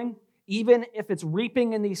doing, even if it's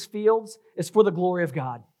reaping in these fields, is for the glory of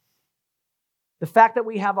God. The fact that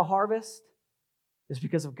we have a harvest is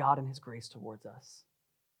because of God and his grace towards us.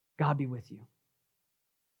 God be with you.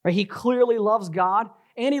 Right? He clearly loves God,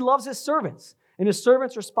 and he loves his servants. And his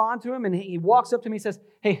servants respond to him, and he walks up to him and he says,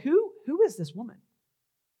 hey, who is this woman?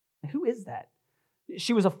 Who is that?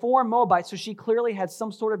 She was a foreign Moabite, so she clearly had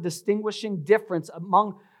some sort of distinguishing difference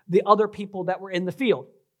among the other people that were in the field.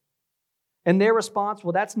 And their response,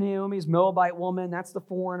 well, that's Naomi's Moabite woman. That's the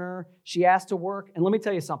foreigner. She asked to work. And let me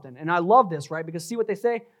tell you something. And I love this, right? Because see what they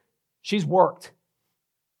say? She's worked.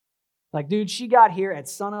 Like, dude, she got here at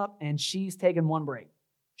sunup and she's taken one break.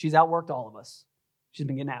 She's outworked all of us. She's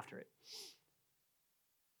been getting after it.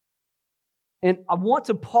 And I want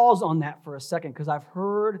to pause on that for a second because I've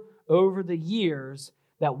heard over the years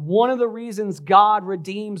that one of the reasons God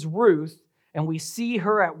redeems Ruth and we see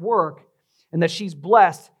her at work and that she's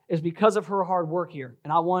blessed is because of her hard work here.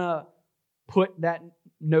 And I want to put that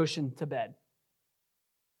notion to bed.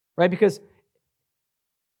 Right? Because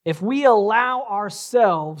if we allow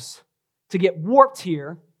ourselves to get warped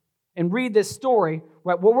here and read this story,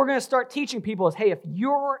 right, what we're going to start teaching people is, hey, if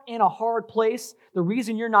you're in a hard place, the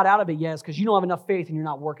reason you're not out of it yet is because you don't have enough faith and you're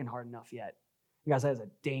not working hard enough yet. You guys, that is a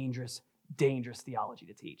dangerous, dangerous theology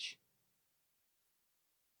to teach.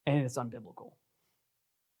 And it's unbiblical.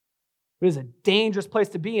 It is a dangerous place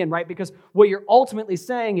to be in, right? Because what you're ultimately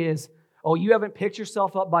saying is, oh, you haven't picked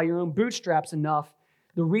yourself up by your own bootstraps enough.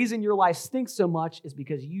 The reason your life stinks so much is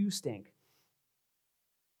because you stink.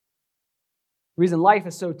 The reason life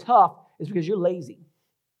is so tough is because you're lazy.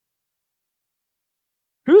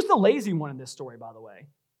 Who's the lazy one in this story, by the way?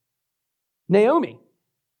 Naomi.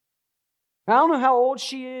 I don't know how old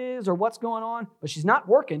she is or what's going on, but she's not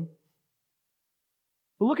working.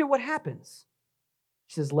 But look at what happens.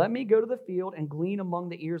 She says, let me go to the field and glean among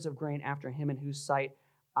the ears of grain after him in whose sight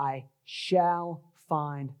I shall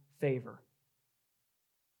find favor.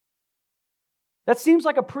 That seems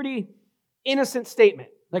like a pretty innocent statement.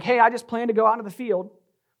 Like, hey, I just plan to go out into the field.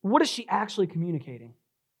 What is she actually communicating?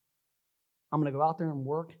 I'm going to go out there and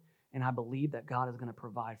work, and I believe that God is going to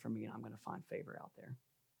provide for me, and I'm going to find favor out there.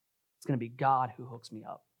 It's going to be God who hooks me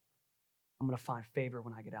up. I'm going to find favor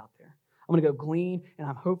when I get out there. I'm going to go glean, and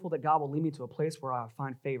I'm hopeful that God will lead me to a place where I'll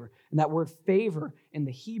find favor. And that word favor in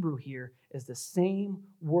the Hebrew here is the same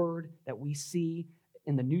word that we see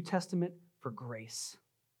in the New Testament for grace,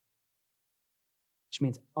 which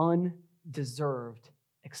means undeserved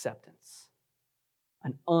acceptance,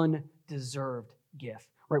 an undeserved gift.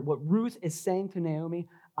 Right? What Ruth is saying to Naomi,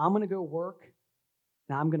 I'm going to go work,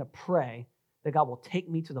 and I'm going to pray that God will take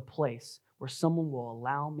me to the place where someone will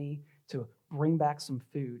allow me to bring back some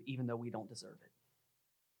food even though we don't deserve it.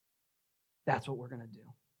 That's what we're going to do.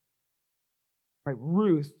 Right?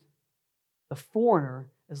 Ruth, the foreigner,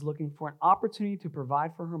 is looking for an opportunity to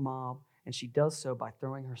provide for her mom, and she does so by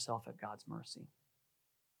throwing herself at God's mercy.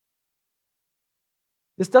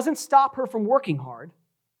 This doesn't stop her from working hard,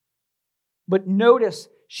 but notice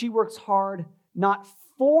she works hard not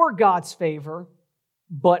for God's favor,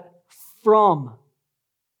 but from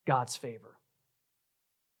God's favor.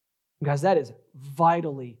 Guys, that is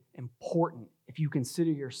vitally important if you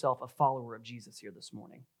consider yourself a follower of Jesus here this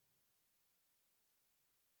morning.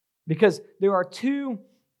 Because there are two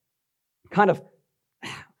kind of,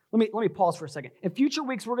 let me pause for a second. In future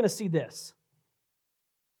weeks, we're going to see this.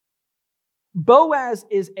 Boaz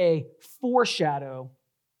is a foreshadow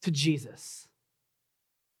to Jesus,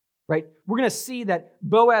 right? We're going to see that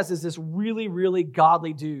Boaz is this really, really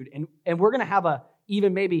godly dude, and we're going to have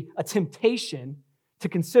even maybe a temptation to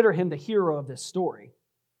consider him the hero of this story.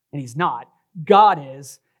 And he's not. God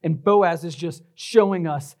is, and Boaz is just showing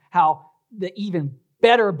us how the even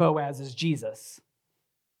better Boaz is Jesus.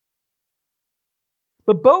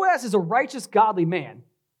 But Boaz is a righteous, godly man.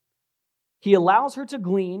 He allows her to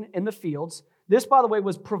glean in the fields. This, by the way,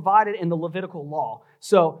 was provided in the Levitical law.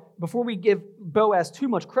 So before we give Boaz too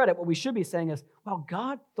much credit, what we should be saying is, well,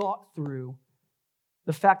 God thought through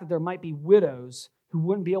the fact that there might be widows who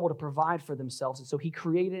wouldn't be able to provide for themselves. And so he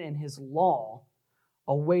created in his law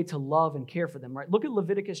a way to love and care for them, right? Look at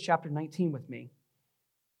Leviticus chapter 19 with me.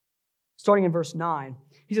 Starting in verse 9,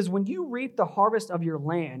 he says, when you reap the harvest of your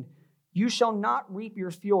land, you shall not reap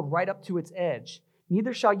your field right up to its edge,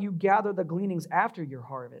 neither shall you gather the gleanings after your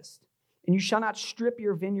harvest. And you shall not strip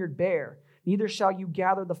your vineyard bare, neither shall you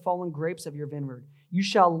gather the fallen grapes of your vineyard. You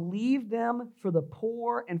shall leave them for the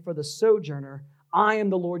poor and for the sojourner. I am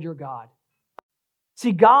the Lord your God.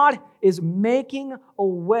 See, God is making a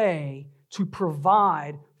way to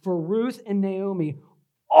provide for Ruth and Naomi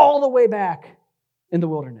all the way back in the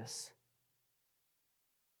wilderness.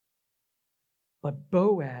 But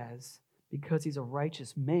Boaz, because he's a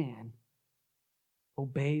righteous man,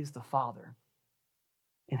 obeys the Father.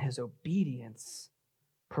 And his obedience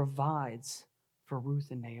provides for Ruth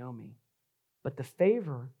and Naomi. But the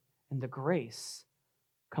favor and the grace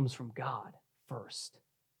comes from God first,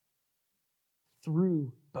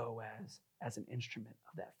 through Boaz as an instrument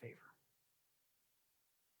of that favor.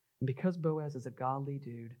 And because Boaz is a godly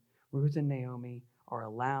dude, Ruth and Naomi are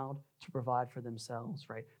allowed to provide for themselves,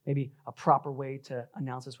 right? Maybe a proper way to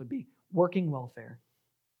announce this would be working welfare.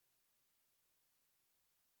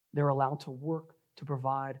 They're allowed to work to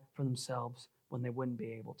provide for themselves when they wouldn't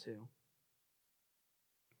be able to.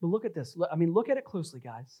 But look at this. Look at it closely,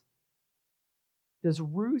 guys. Does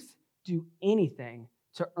Ruth do anything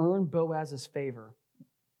to earn Boaz's favor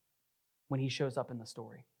when he shows up in the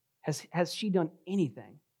story? Has she done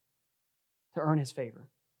anything to earn his favor?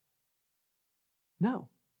 No.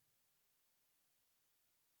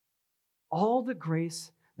 All the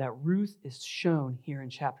grace that Ruth is shown here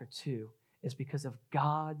in chapter 2 is because of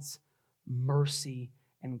God's mercy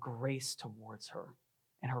and grace towards her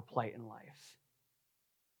and her plight in life.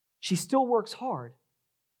 She still works hard,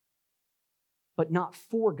 but not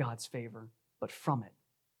for God's favor, but from it.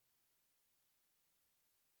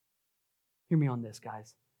 Hear me on this,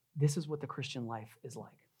 guys. This is what the Christian life is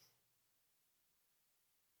like.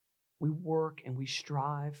 We work and we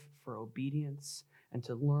strive for obedience and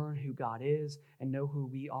to learn who God is and know who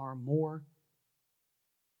we are more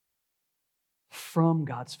from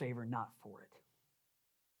God's favor, not for it.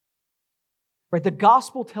 Right? The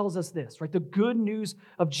gospel tells us this, right? The good news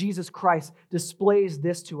of Jesus Christ displays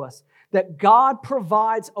this to us, that God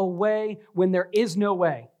provides a way when there is no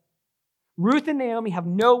way. Ruth and Naomi have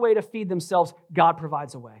no way to feed themselves. God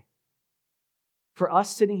provides a way. For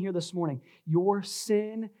us sitting here this morning, your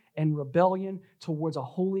sin and rebellion towards a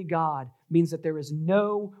holy God means that there is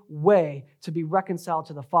no way to be reconciled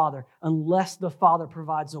to the Father unless the Father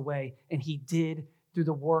provides a way, and He did through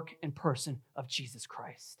the work and person of Jesus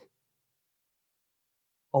Christ.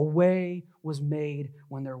 A way was made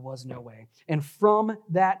when there was no way. And from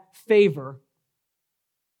that favor,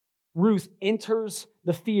 Ruth enters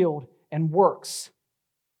the field and works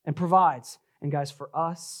and provides. And guys, for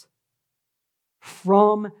us,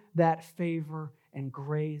 from that favor and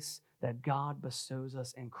grace that God bestows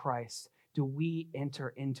us in Christ, do we enter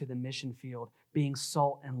into the mission field, being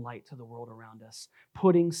salt and light to the world around us,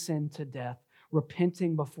 putting sin to death,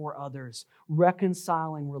 repenting before others,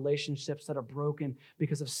 reconciling relationships that are broken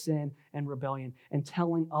because of sin and rebellion, and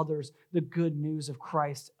telling others the good news of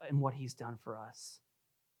Christ and what He's done for us.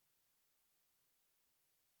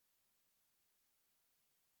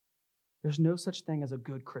 There's no such thing as a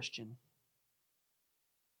good Christian.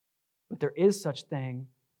 But there is such thing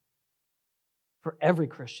for every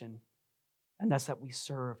Christian, and that's that we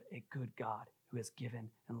serve a good God who has given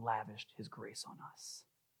and lavished His grace on us.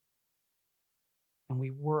 And we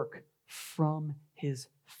work from His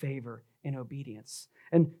favor in obedience.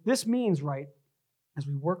 And this means, right, as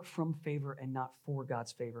we work from favor and not for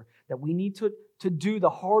God's favor, that we need to do the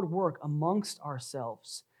hard work amongst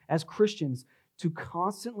ourselves as Christians to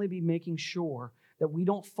constantly be making sure that we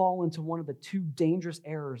don't fall into one of the two dangerous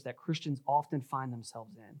errors that Christians often find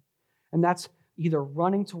themselves in. And that's either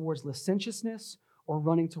running towards licentiousness or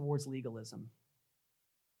running towards legalism.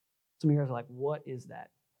 Some of you guys are like, what is that?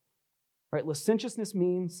 Right? Licentiousness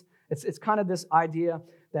means, it's kind of this idea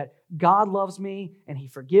that God loves me and he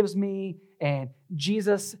forgives me and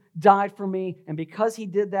Jesus died for me. And because he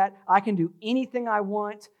did that, I can do anything I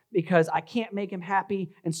want because I can't make him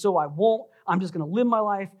happy. And so I won't. I'm just going to live my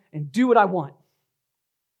life and do what I want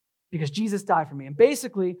because Jesus died for me. And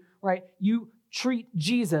basically, right, you treat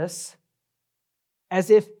Jesus as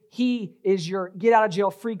if he is your get out of jail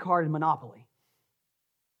free card in Monopoly.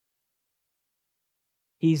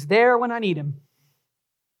 He's there when I need him.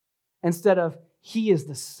 Instead of, he is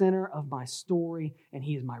the center of my story and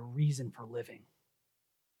he is my reason for living.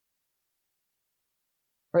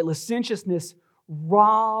 Right? Licentiousness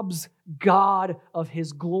robs God of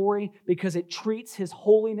his glory because it treats his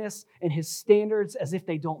holiness and his standards as if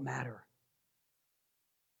they don't matter.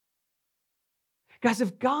 Guys,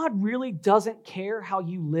 if God really doesn't care how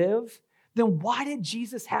you live, then why did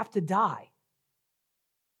Jesus have to die?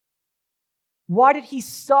 Why did he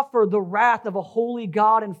suffer the wrath of a holy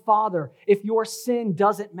God and Father if your sin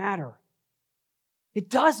doesn't matter? It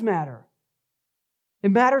does matter.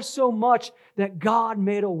 It matters so much that God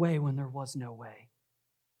made a way when there was no way.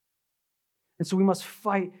 And so we must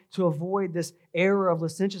fight to avoid this error of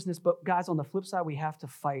licentiousness. But guys, on the flip side, we have to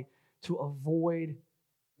fight to avoid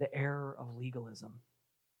the error of legalism,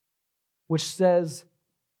 which says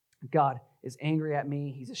God is angry at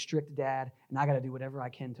me, he's a strict dad, and I got to do whatever I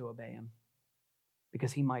can to obey him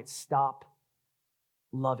because he might stop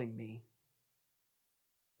loving me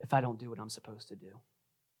if I don't do what I'm supposed to do.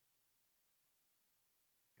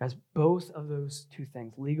 Guys, both of those two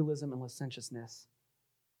things, legalism and licentiousness,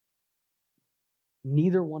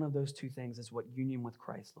 neither one of those two things is what union with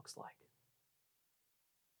Christ looks like.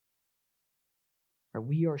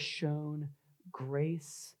 We are shown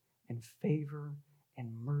grace and favor and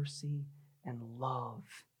mercy and love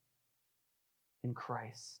in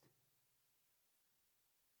Christ.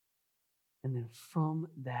 And then from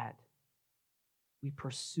that, we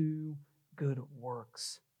pursue good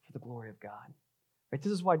works for the glory of God. Right?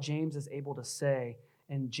 This is why James is able to say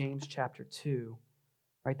in James chapter 2,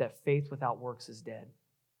 right, that faith without works is dead.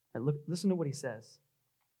 Right, listen to what he says.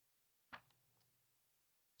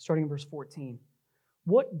 Starting in verse 14.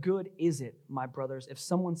 What good is it, my brothers, if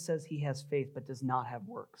someone says he has faith but does not have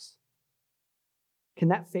works? Can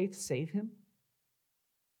that faith save him?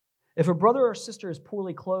 If a brother or sister is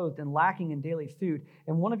poorly clothed and lacking in daily food,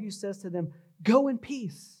 and one of you says to them, "Go in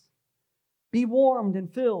peace, be warmed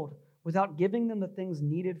and filled," without giving them the things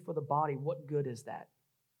needed for the body, what good is that?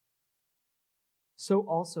 So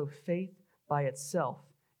also faith by itself,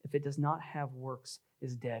 if it does not have works,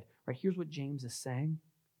 is dead. Right? Here's what James is saying.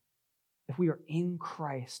 If we are in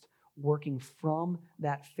Christ, working from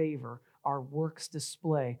that favor, our works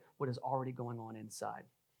display what is already going on inside.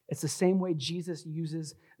 It's the same way Jesus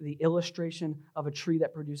uses the illustration of a tree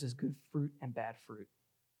that produces good fruit and bad fruit.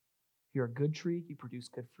 If you're a good tree, you produce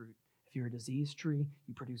good fruit. If you're a diseased tree,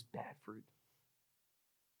 you produce bad fruit.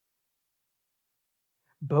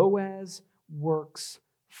 Boaz works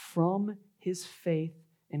from his faith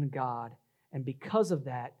in God, and because of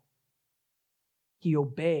that, he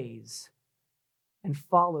obeys and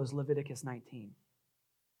follows Leviticus 19.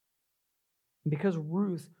 And because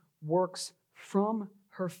Ruth works from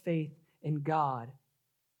her faith in God,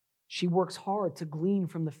 she works hard to glean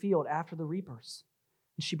from the field after the reapers,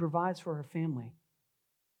 and she provides for her family.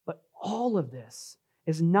 But all of this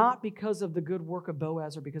is not because of the good work of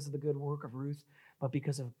Boaz or because of the good work of Ruth, but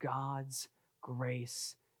because of God's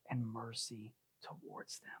grace and mercy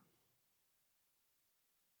towards them.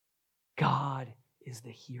 God is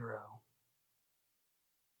the hero.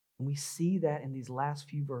 And we see that in these last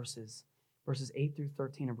few verses, verses 8 through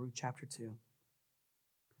 13 of Ruth chapter 2.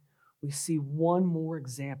 We see one more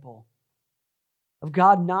example of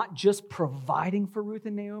God not just providing for Ruth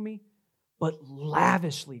and Naomi, but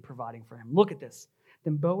lavishly providing for him. Look at this.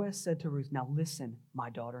 Then Boaz said to Ruth, "Now listen, my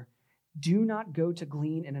daughter, do not go to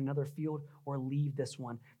glean in another field or leave this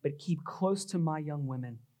one, but keep close to my young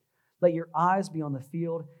women. Let your eyes be on the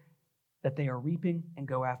field that they are reaping and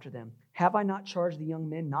go after them. Have I not charged the young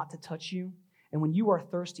men not to touch you? And when you are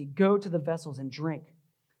thirsty, go to the vessels and drink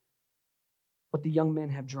what the young men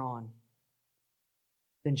have drawn."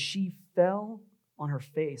 Then she fell on her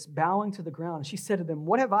face, bowing to the ground. And she said to them,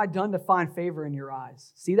 "What have I done to find favor in your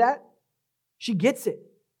eyes?" See that? She gets it.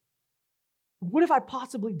 What have I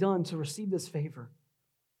possibly done to receive this favor?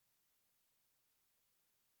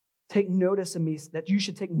 Take notice of me, that you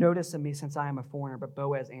should take notice of me since I am a foreigner. But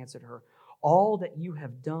Boaz answered her, all that you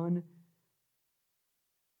have done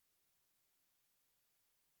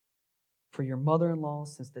for your mother-in-law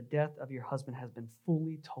since the death of your husband has been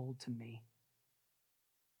fully told to me.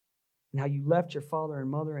 And how you left your father and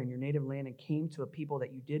mother and your native land and came to a people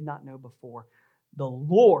that you did not know before. The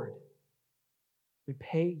Lord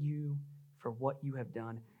repay you for what you have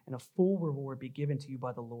done, and a full reward be given to you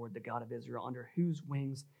by the Lord, the God of Israel, under whose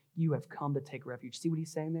wings you have come to take refuge. See what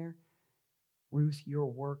he's saying there? Ruth, your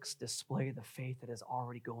works display the faith that is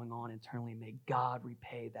already going on internally. May God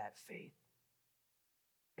repay that faith.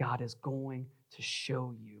 God is going to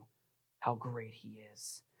show you how great he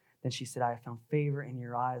is. Then she said, I have found favor in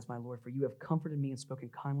your eyes, my Lord, for you have comforted me and spoken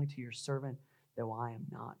kindly to your servant, though I am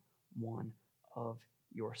not one of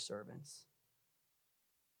your servants.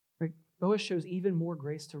 Right? Boaz shows even more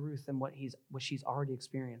grace to Ruth than what she's already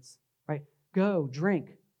experienced. Right? Go,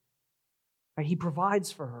 drink. Right? He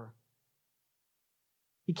provides for her.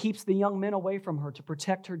 He keeps the young men away from her to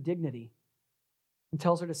protect her dignity and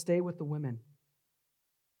tells her to stay with the women.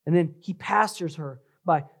 And then he pastors her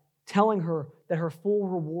by telling her that her full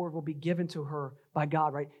reward will be given to her by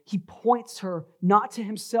God, right? He points her not to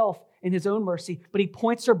himself in his own mercy, but he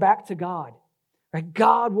points her back to God, right?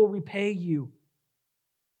 God will repay you.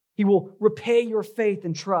 He will repay your faith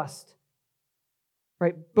and trust,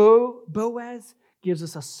 right? Boaz gives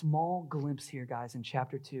us a small glimpse here, guys, in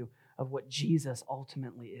chapter 2 of what Jesus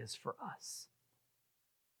ultimately is for us.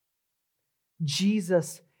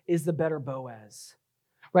 Jesus is the better Boaz.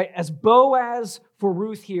 Right? As Boaz for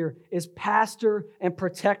Ruth here is pastor and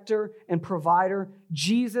protector and provider,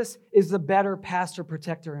 Jesus is the better pastor,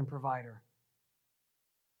 protector, and provider.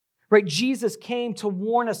 Right? Jesus came to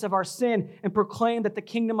warn us of our sin and proclaim that the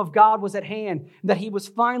kingdom of God was at hand, that he was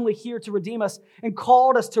finally here to redeem us and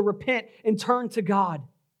called us to repent and turn to God.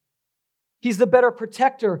 He's the better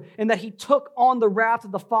protector in that he took on the wrath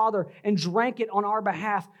of the Father and drank it on our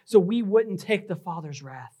behalf so we wouldn't take the Father's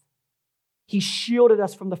wrath. He shielded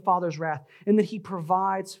us from the Father's wrath, and that he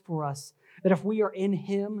provides for us that if we are in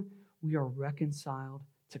him, we are reconciled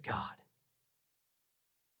to God.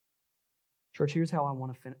 Church, here's how I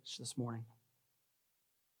want to finish this morning.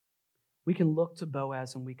 We can look to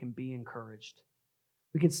Boaz and we can be encouraged.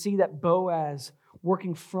 We can see that Boaz,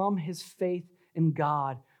 working from his faith in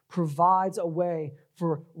God, provides a way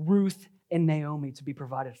for Ruth and Naomi to be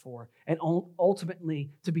provided for, and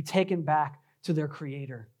ultimately to be taken back to their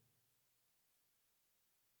Creator.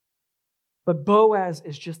 But Boaz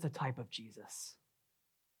is just a type of Jesus.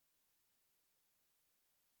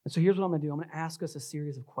 And so here's what I'm going to do. I'm going to ask us a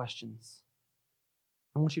series of questions.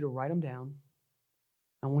 I want you to write them down.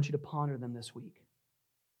 I want you to ponder them this week.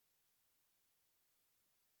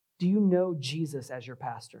 Do you know Jesus as your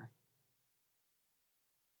pastor?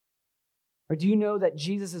 Or do you know that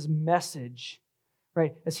Jesus' message,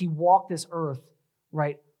 right, as he walked this earth,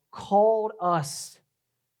 right, called us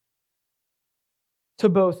to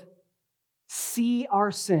both see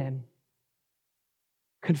our sin,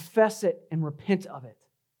 confess it, and repent of it.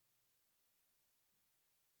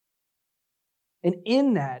 And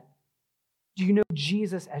in that, do you know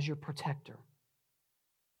Jesus as your protector?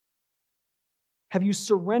 Have you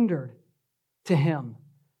surrendered to him,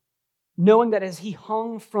 knowing that as he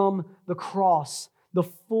hung from the cross, the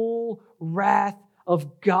full wrath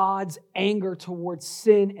of God's anger towards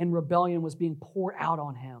sin and rebellion was being poured out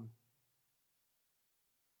on him?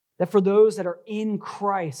 That for those that are in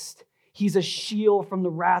Christ, he's a shield from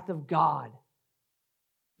the wrath of God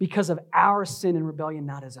because of our sin and rebellion,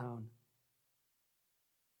 not his own.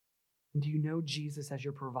 And do you know Jesus as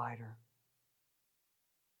your provider?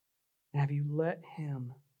 And have you let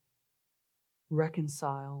him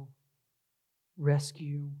reconcile,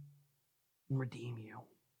 rescue, and redeem you?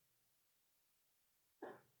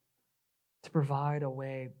 To provide a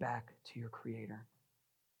way back to your Creator.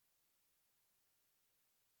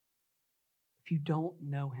 If you don't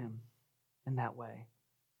know him in that way,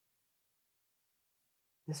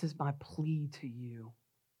 this is my plea to you,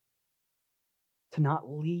 to not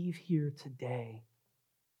leave here today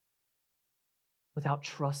without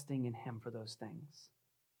trusting in him for those things.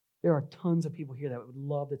 There are tons of people here that would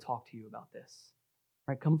love to talk to you about this.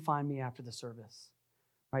 Right? Come find me after the service.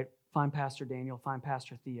 Right? Find Pastor Daniel, find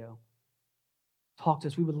Pastor Theo. Talk to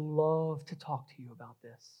us. We would love to talk to you about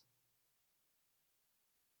this.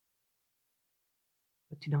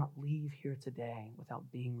 But do not leave here today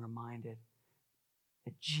without being reminded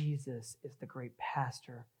that Jesus is the great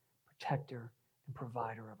pastor, protector, and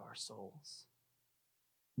provider of our souls.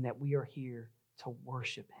 And that we are here to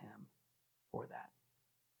worship him for that.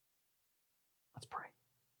 Let's pray.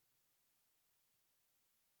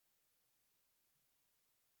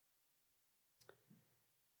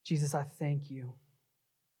 Jesus, I thank you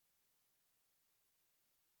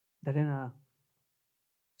that in a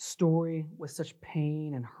story with such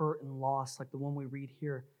pain and hurt and loss like the one we read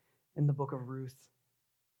here in the book of Ruth,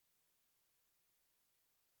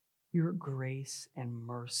 your grace and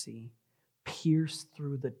mercy pierce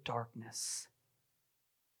through the darkness,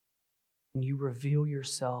 and you reveal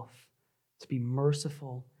yourself to be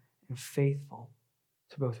merciful and faithful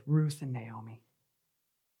to both Ruth and Naomi.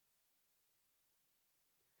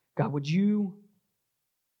 God, would you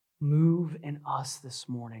move in us this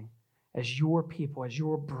morning as your people, as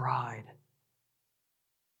your bride,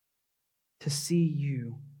 to see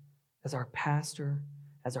you as our pastor,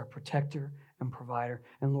 as our protector and provider.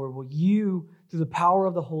 And Lord, will you, through the power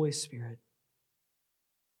of the Holy Spirit,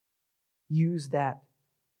 use that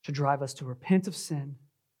to drive us to repent of sin,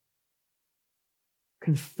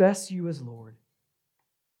 confess you as Lord,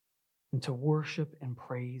 and to worship and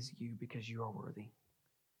praise you because you are worthy.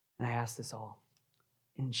 And I ask this all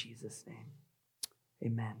in Jesus' name.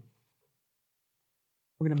 Amen.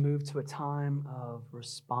 We're going to move to a time of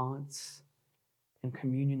response and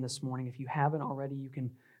communion this morning. If you haven't already, you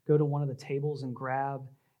can go to one of the tables and grab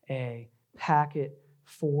a packet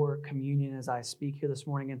for communion as I speak here this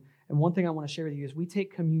morning. And one thing I want to share with you is we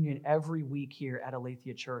take communion every week here at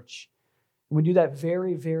Aletheia Church. And we do that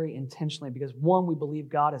very, very intentionally because, one, we believe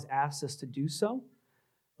God has asked us to do so,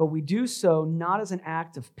 but we do so not as an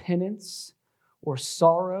act of penance or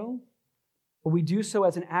sorrow, but we do so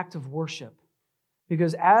as an act of worship.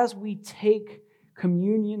 Because as we take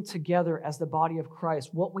communion together as the body of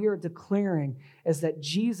Christ, what we are declaring is that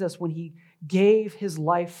Jesus, when he gave his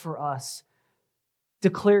life for us,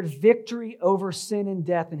 declared victory over sin and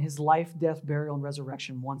death in his life, death, burial, and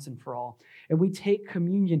resurrection once and for all. And we take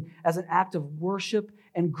communion as an act of worship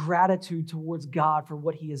and gratitude towards God for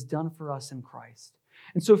what he has done for us in Christ.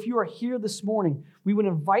 And so if you are here this morning, we would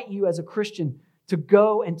invite you as a Christian to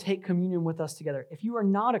go and take communion with us together. If you are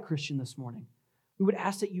not a Christian this morning, we would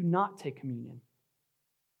ask that you not take communion.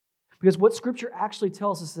 Because what Scripture actually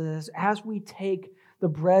tells us is as we take the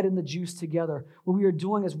bread and the juice together, what we are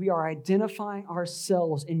doing is we are identifying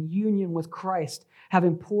ourselves in union with Christ,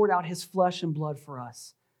 having poured out his flesh and blood for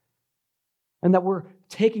us. And that we're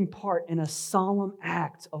taking part in a solemn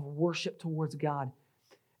act of worship towards God.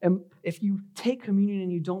 And if you take communion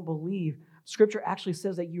and you don't believe, Scripture actually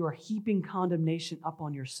says that you are heaping condemnation up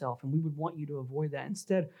on yourself, and we would want you to avoid that.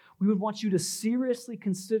 Instead, we would want you to seriously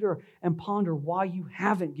consider and ponder why you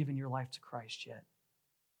haven't given your life to Christ yet.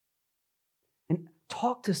 And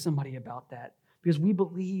talk to somebody about that, because we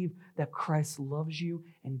believe that Christ loves you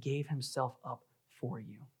and gave himself up for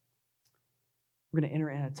you. We're going to enter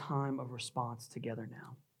in a time of response together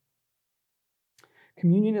now.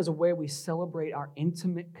 Communion is a way we celebrate our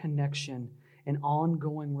intimate connection and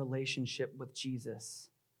ongoing relationship with Jesus.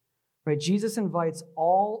 Right? Jesus invites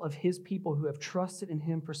all of his people who have trusted in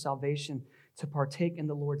him for salvation to partake in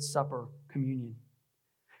the Lord's Supper, communion.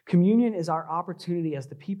 Communion is our opportunity as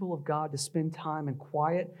the people of God to spend time in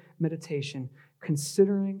quiet meditation,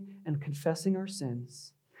 considering and confessing our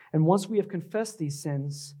sins. And once we have confessed these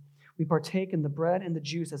sins, we partake in the bread and the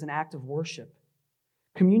juice as an act of worship.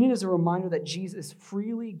 Communion is a reminder that Jesus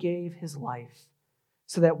freely gave his life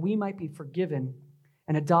so that we might be forgiven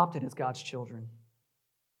and adopted as God's children.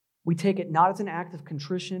 We take it not as an act of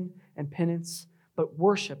contrition and penance, but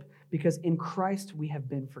worship, because in Christ we have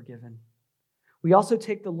been forgiven. We also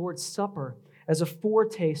take the Lord's Supper as a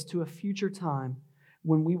foretaste to a future time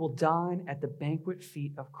when we will dine at the banquet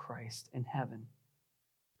feet of Christ in heaven.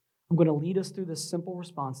 I'm going to lead us through this simple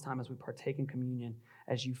response time as we partake in communion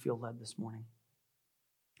as you feel led this morning.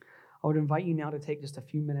 I would invite you now to take just a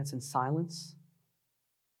few minutes in silence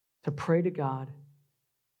to pray to God,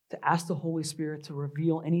 to ask the Holy Spirit to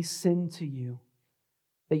reveal any sin to you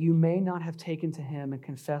that you may not have taken to him and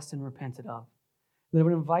confessed and repented of. And I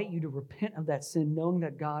would invite you to repent of that sin, knowing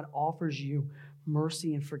that God offers you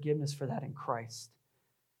mercy and forgiveness for that in Christ.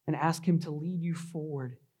 And ask him to lead you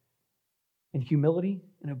forward in humility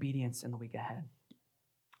and obedience in the week ahead.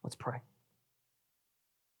 Let's pray.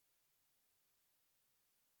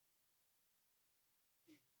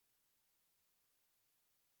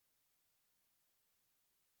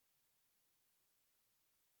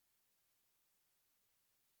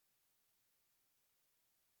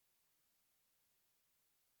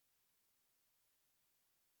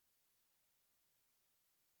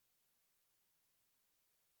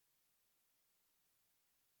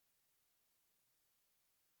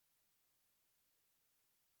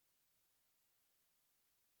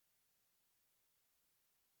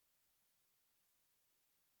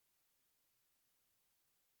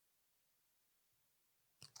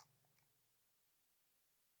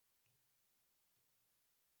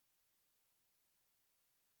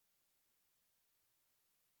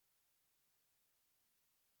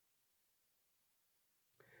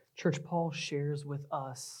 Church, Paul shares with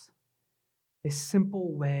us a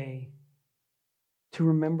simple way to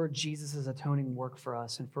remember Jesus' atoning work for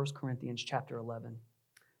us in 1 Corinthians chapter 11.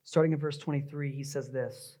 Starting in verse 23, he says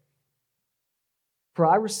this, "For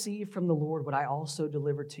I received from the Lord what I also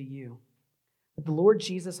delivered to you, that the Lord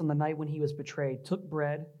Jesus, on the night when he was betrayed, took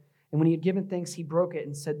bread, and when he had given thanks, he broke it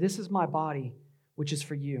and said, 'This is my body, which is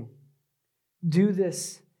for you. Do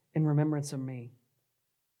this in remembrance of me.'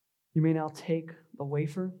 You may now take the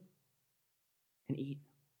wafer and eat."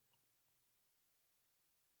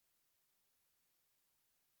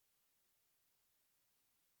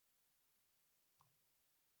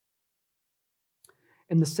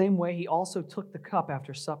 In the same way, he also took the cup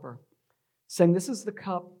after supper, saying, "This is the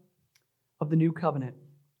cup of the new covenant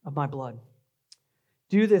of my blood.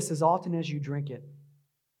 Do this as often as you drink it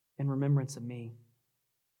in remembrance of me."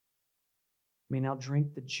 You may now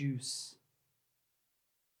drink the juice.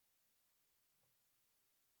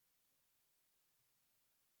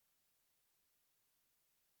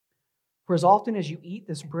 For as often as you eat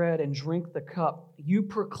this bread and drink the cup, you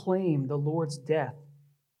proclaim the Lord's death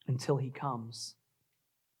until he comes.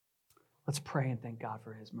 Let's pray and thank God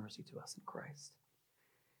for his mercy to us in Christ.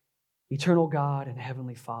 Eternal God and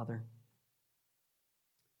Heavenly Father,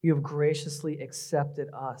 you have graciously accepted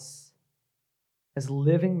us as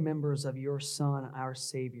living members of your Son, our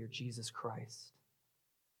Savior, Jesus Christ.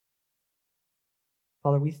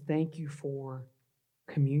 Father, we thank you for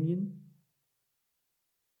communion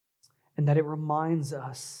and that it reminds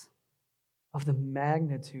us of the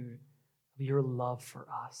magnitude of your love for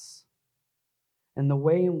us and the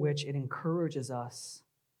way in which it encourages us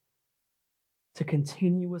to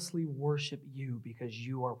continuously worship you because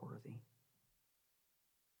you are worthy.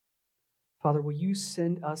 Father, will you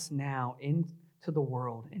send us now into the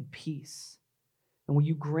world in peace? And will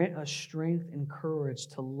you grant us strength and courage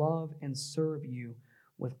to love and serve you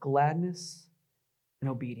with gladness and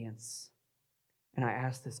obedience? And I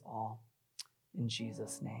ask this all in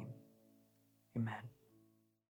Jesus' name. Amen.